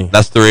 That's 3.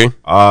 That's 3.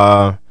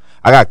 I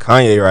got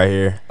Kanye right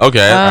here. Okay,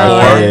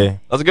 Kanye.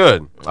 That's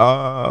good.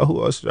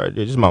 Who else is right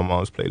there? Just my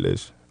mom's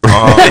playlist.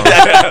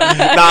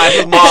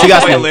 It's mom's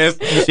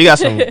playlist.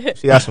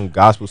 She got some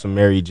gospel, some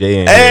Mary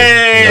J.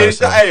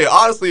 Hey,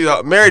 honestly,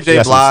 Mary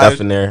J. Blige. Stuff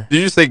in there.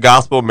 Did you say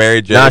gospel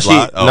Mary J?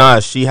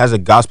 She has a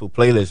gospel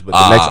playlist, but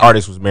the next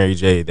artist was Mary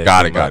J.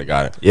 Got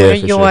it. Yeah,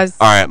 yours. Sure.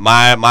 All right,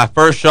 my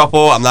first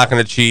shuffle. I'm not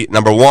gonna cheat.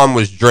 Number 1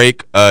 was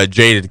Drake.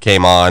 Jaded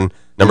came on.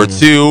 Number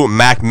 2,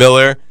 Mac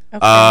Miller.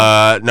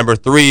 Okay. Number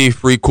 3,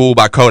 Free Cool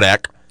by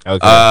Kodak.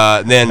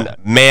 Okay. Then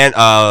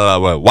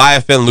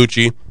YFN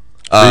Lucci.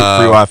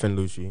 Free YFN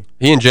Lucci.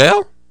 He in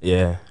jail?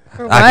 Yeah.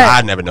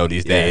 I never know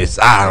these days.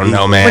 I don't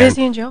know, man. What is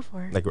he in jail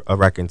for? Like a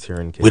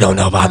racketeering case. We don't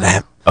know about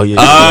that. Oh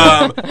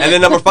yeah. And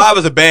then number 5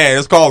 is a band.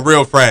 It's called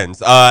Real Friends.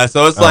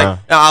 So it's like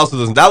I also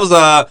listen. That was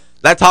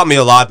that taught me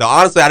a lot though.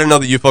 Honestly, I didn't know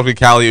that you fucked with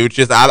Kali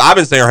Uchis. I've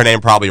been saying her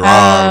name probably wrong.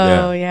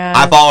 Oh yeah.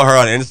 I follow her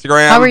on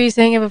Instagram. How were you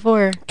saying it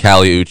before?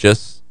 Kali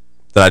Uchis.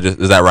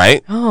 Is that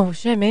right? Oh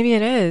shit, maybe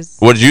it is.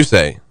 What did you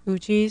say?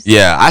 Uchis.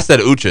 Yeah, I said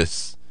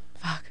Uchis.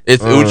 Fuck.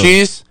 It's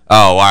Uchis. Oh,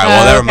 all right.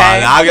 Well, never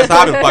mind. I guess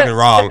I've been fucking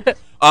wrong.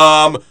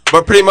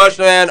 But pretty much,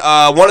 man,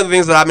 one of the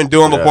things that I've been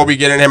doing before we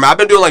get in here, I've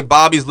been doing like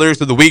Bobby's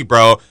lyrics of the week,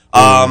 bro.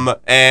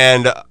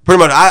 And pretty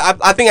much,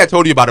 I think I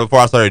told you about it before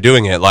I started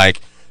doing it. Like,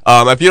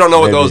 if you don't know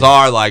what those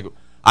are, like,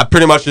 I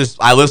pretty much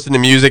I listen to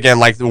music and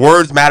like the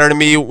words matter to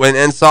me when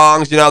in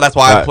songs. You know, that's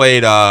why I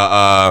played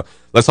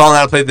the song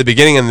that I played at the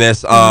beginning of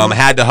this.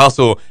 Had to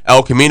Hustle,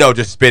 El Camino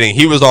just spitting.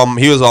 He was on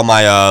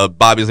my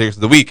Bobby's lyrics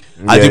of the week.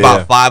 I do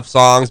about 5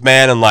 songs,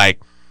 man, and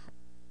like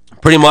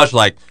pretty much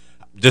like.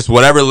 Just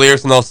whatever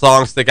lyrics in those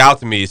songs stick out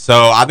to me.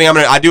 So I think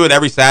I do it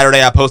every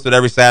Saturday. I post it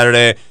every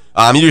Saturday.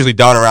 I'm usually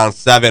done around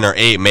 7 or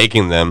 8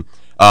 making them.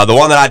 The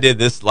one that I did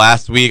this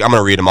last week, I'm going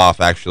to read them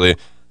off actually.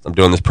 I'm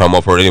doing this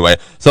promo for it anyway.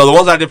 So the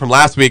ones I did from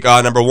last week,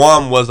 number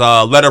 1 was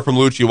Letter from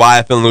Lucci,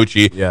 YF and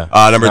Lucci. Yeah.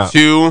 Number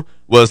 2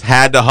 was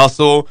Had to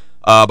Hustle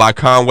by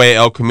Conway,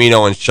 El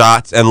Camino, and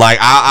Shots. And like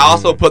I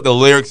also put the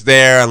lyrics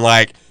there and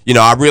like, you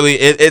know, I really,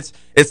 it's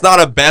not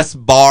a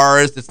best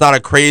bars. It's not a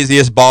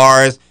craziest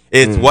bars.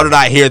 It's what did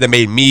I hear that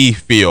made me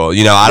feel?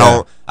 You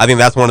know, I think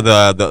that's one of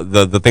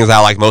the things I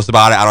like most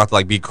about it. I don't have to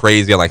like be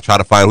crazy and like try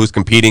to find who's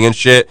competing and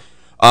shit.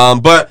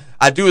 But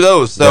I do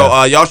those.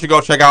 So y'all should go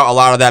check out a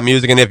lot of that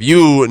music. And if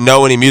you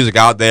know any music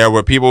out there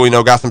where people, you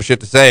know, got some shit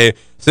to say,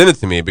 send it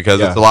to me because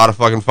it's a lot of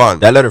fucking fun.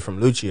 That Letter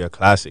from Lucci, a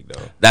classic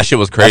though. That shit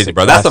was crazy,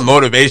 bro. That's a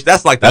motivation.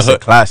 That's like a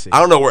classic. I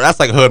don't know where that's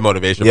like hood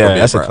motivation. Yeah, for me,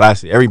 that's bro. a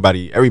classic.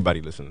 Everybody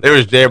listens. They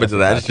was jamming to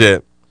that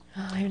shit.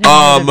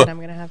 I'm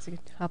gonna have to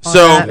hop on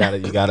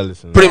that. You gotta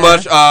listen. Pretty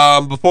much.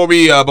 Before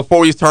we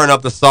turn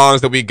up the songs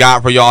that we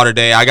got for y'all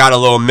today, I got a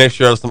little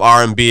mixture of some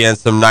R&B and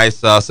some nice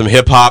some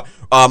hip hop.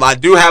 I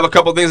do have a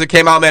couple things that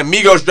came out, man.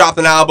 Migos dropped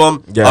an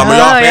album. Yeah. Are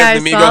y'all fans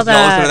of Migos? Y'all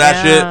listen to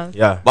that shit?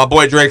 Yeah. My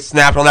boy Drake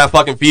snapped on that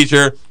fucking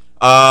feature.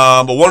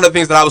 But one of the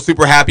things that I was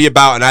super happy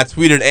about, and I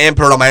tweeted and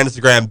put it on my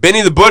Instagram,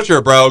 Benny the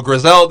Butcher, bro.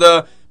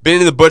 Griselda,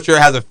 Benny the Butcher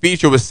has a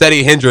feature with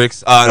Seti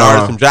Hendrix, an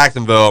artist from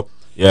Jacksonville.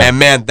 Yeah. And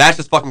man, that's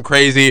just fucking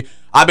crazy.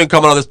 I've been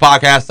coming on this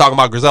podcast talking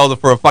about Griselda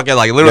for a fucking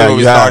like literally when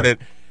we started.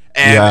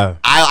 And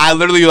I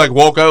literally like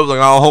woke up, was like,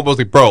 oh, homeboy was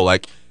like, bro,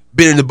 like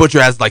Benny the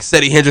Butcher has like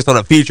Seti Hendrix on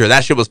a feature.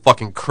 That shit was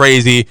fucking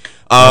crazy.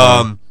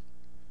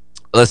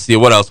 Let's see,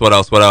 what else?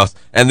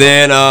 And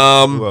then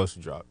who else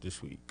dropped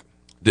this week?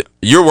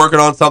 You're working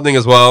on something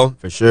as well?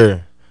 For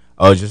sure.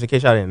 Oh, just in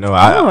case y'all didn't know.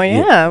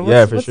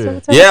 Yeah, for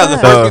sure. The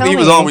first one he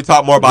was on, we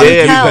talked more about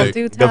his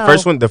music.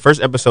 The first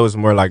episode was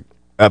more like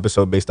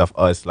episode based off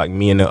us, like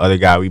me and the other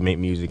guy. We make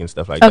music and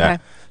stuff like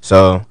that.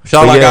 So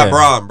shout out, I got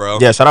Braun, bro.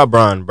 Yeah, shout out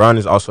Braun. Braun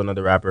is also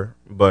another rapper.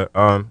 But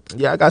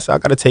yeah, I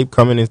got a tape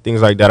coming and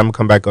things like that. I'm gonna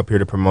come back up here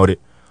to promote it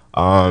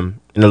in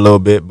a little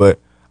bit, but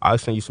I'll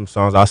send you some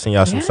songs. I'll send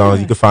y'all some songs.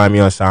 You can find me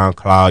on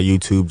SoundCloud,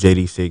 YouTube,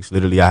 JD6.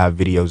 Literally, I have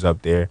videos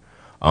up there.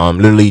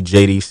 Literally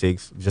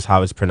JD6, just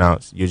how it's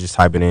pronounced. You just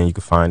type it in, you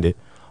can find it.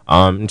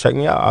 And check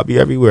me out. I'll be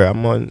everywhere.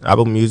 I'm on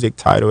Apple Music,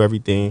 Tidal,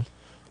 everything.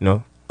 You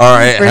know. All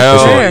right,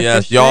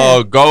 yes,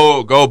 y'all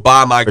go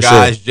buy my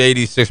guy's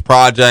JD6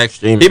 project.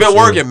 He been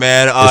working,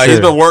 man. He's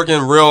been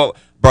working real,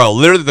 bro.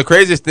 Literally, the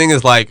craziest thing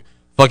is like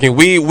fucking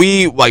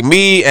we like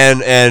me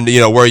and you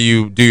know where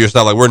you do your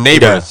stuff. Like we're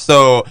neighbors,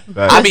 so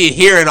I be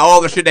hearing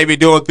all the shit they be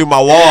doing through my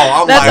wall.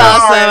 I'm That's like,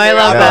 awesome. Right, I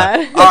love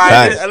that. All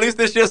right, at least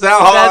this shit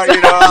sound hard. You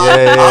know,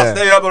 I'll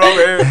stay up and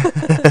over here.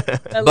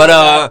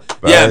 But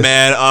yeah,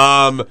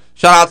 man.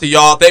 Shout out to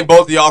y'all. Thank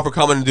both of y'all for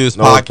coming to do this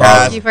podcast.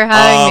 Thank you for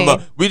having me.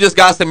 We just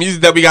got some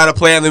music that we got to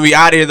play, and then we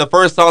out of here. The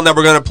first song that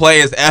we're going to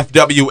play is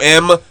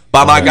FWM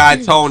by my guy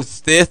Tone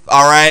Stith.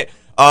 All right.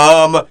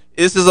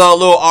 This is a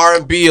little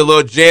R&B, a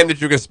little jam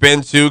that you can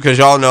spin to, because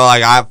y'all know,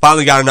 like, I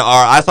finally got into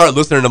I started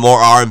listening to more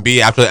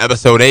R&B after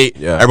episode 8.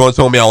 Yeah. Everyone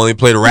told me I only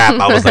played rap.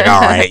 I was like, all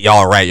right, y'all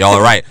are right.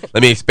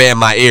 Let me expand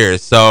my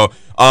ears. So,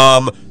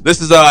 this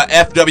is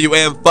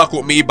FWM, Fuck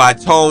With Me by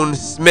Tone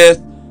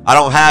Smith. I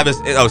don't have his,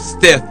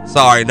 Stith.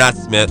 Sorry, not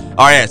Smith.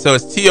 All right, so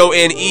it's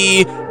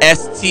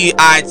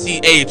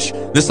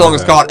TONESTITH. This song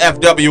is called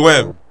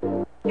FWM.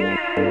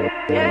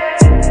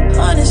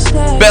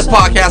 Best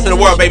podcast in the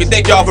world, baby.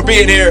 Thank y'all for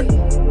being here.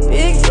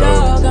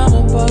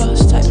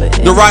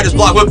 The Writer's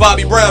Block with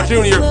Bobby Brown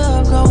Jr.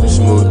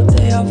 Smooth.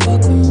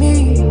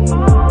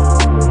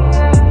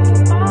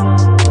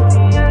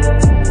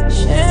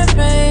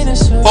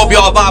 Hope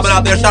y'all vibing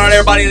out there. Shout out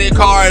everybody in their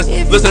cars,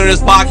 listening to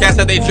this podcast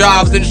at their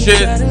jobs and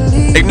shit.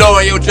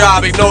 Ignoring your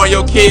job, ignoring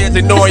your kids,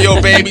 ignoring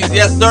your babies.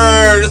 Yes,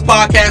 sir. This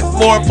podcast is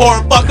more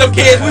important. Fuck them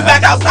kids. We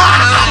back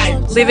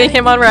outside. Leaving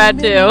him on rad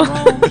too.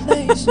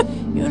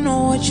 You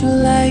know what you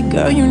like,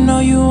 girl. You know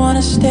you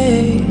wanna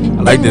stay.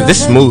 I like this.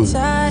 This smooth.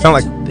 Sound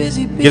like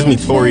gives me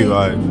Tory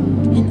vibe.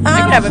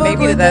 could have a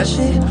baby to this.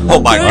 Oh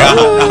my God.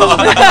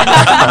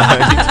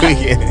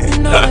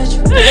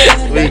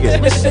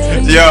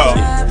 Yo,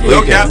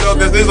 Lil Cap knows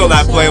this is on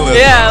that playlist.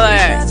 Yeah,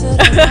 like.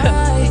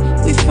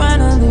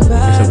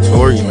 Some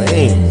Tory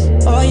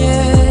Lanez. Oh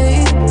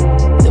yeah,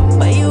 the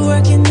way you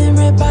working them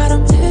red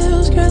bottom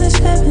heels, girl, it's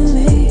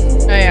heavenly.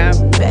 Oh yeah,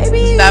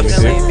 baby,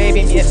 definitely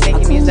baby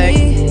making music.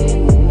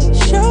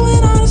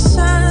 Showing all the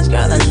signs,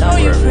 girl, I know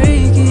you're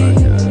freaky.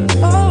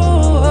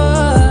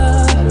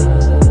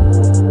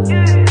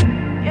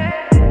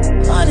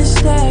 Money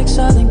stacks,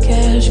 all in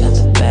cash, got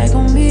the bag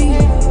on me.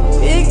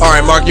 All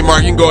right, Marky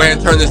Mark, you can go ahead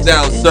and turn this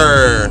down,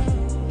 sir.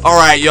 All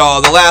right,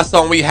 y'all. The last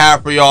song we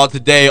have for y'all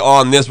today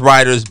on this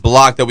writer's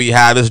block that we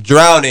have is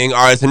Drowning.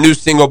 All right, it's a new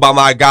single by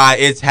my guy,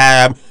 It's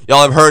Hab.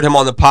 Y'all have heard him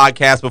on the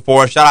podcast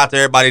before. Shout out to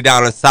everybody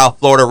down in South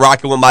Florida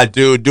rocking with my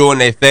dude, doing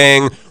their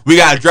thing. We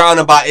got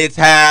Drowning by It's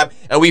Hab,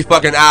 and we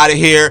fucking out of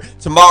here.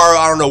 Tomorrow,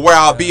 I don't know where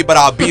I'll be, but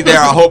I'll be there.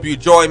 I hope you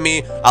join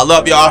me. I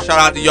love y'all. Shout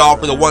out to y'all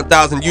for the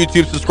 1,000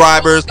 YouTube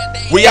subscribers.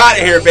 We out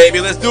of here, baby.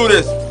 Let's do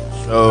this.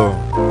 So.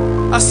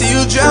 I see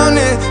you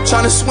drowning,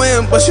 trying to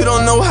swim, but you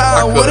don't know how.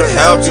 I would've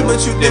helped you,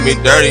 but you did me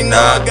dirty. Now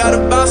I gotta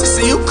bounce. I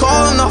see you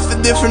calling off a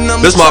different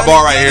number. This is my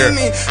bar right here.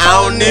 I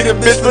don't need a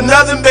bitch for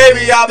nothing,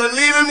 baby. I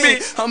believe in me.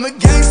 I'm a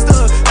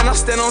gangster, and I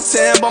stand on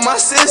 10 by my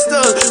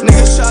sister.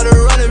 Niggas try to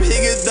run him, he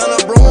get done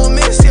up, bro, I'll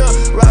miss ya.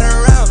 Riding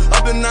around,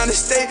 up and down the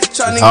state,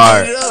 trying to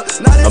get it up.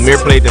 Amir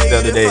played this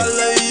the other day.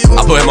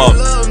 I put him on.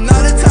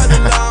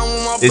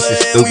 This is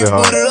stupid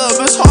hard.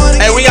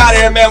 Hey, we out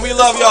here, man. We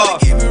love y'all.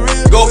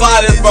 Go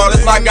buy this, bro. This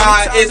is my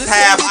guy. It's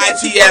Hab,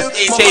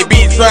 ITSHAB,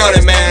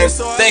 Drowning, man.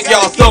 Thank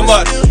y'all so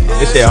much.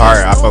 This shit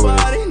hard. I fuck with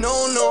it.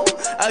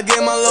 I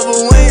gave my love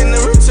away, and in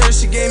return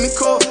she gave me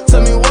cold.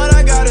 Tell me what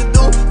I gotta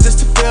do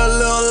just to feel a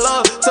little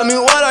love. Tell me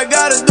what I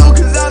gotta do,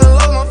 cause I done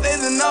lost my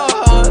faith in all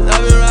hearts.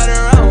 I've been riding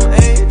around,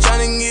 ayy,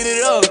 trying to get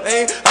it up,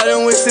 ayy. I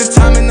done wasted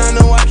time and I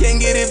know I can't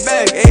get it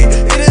back, ayy.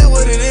 It is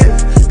what it is,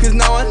 cause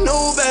now I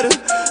know better.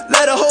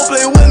 Let a hoe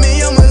play with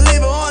me, I'ma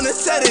leave her on the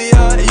teddy,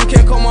 yeah. You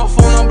can't call my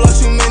phone, I blocked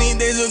you many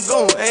days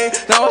ago, ayy.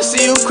 Now I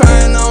see you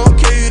crying, I don't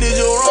care, you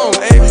did your wrong,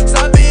 ayy.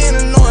 Stop being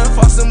annoying,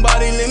 fuck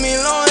somebody, leave me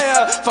alone,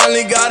 yeah.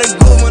 Finally got a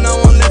good one, I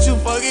won't let you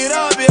fuck it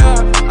up, yeah.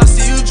 I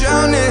see you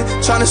drowning,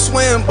 trying to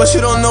swim, but you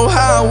don't know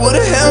how. I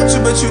would've helped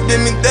you, but you did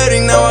me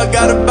dirty, now I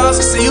gotta bounce.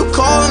 I see you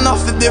calling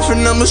off the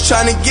different numbers,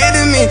 trying to get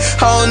at me.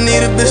 I don't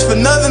need a bitch for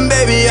nothing,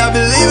 baby, I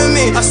believe in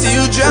me. I see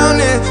you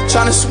drowning,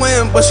 trying to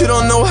swim, but you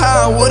don't know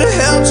how. I would've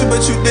helped you,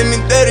 but you did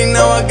me dirty,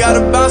 now I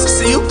gotta bounce. I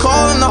see you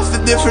calling off the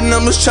different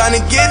numbers, trying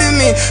to get at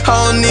me. I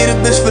don't need a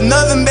bitch for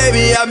nothing,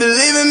 baby, I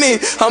believe in me.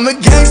 I'm a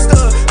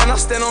gangster, and I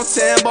stand on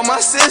 10 by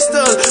my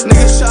sister.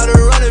 Niggas try to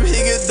run him, he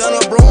get done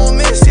up, bro, I'll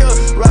miss ya.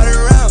 Riding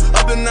around,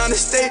 up and down the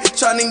state,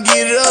 trying to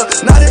get it up.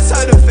 Not the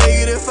type to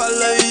fake it, if I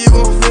love you, you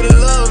gon' feel the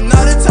love.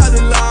 Not the type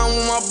to lie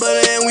with my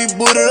brother and we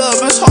boot it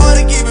up. It's hard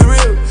to keep it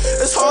real,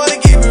 it's hard to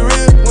keep it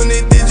real. When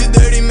they did you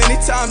dirty many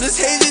times, it's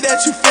hazy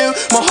that you feel.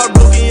 My heart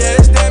broken, yeah,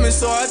 it's damaged,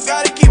 so I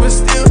gotta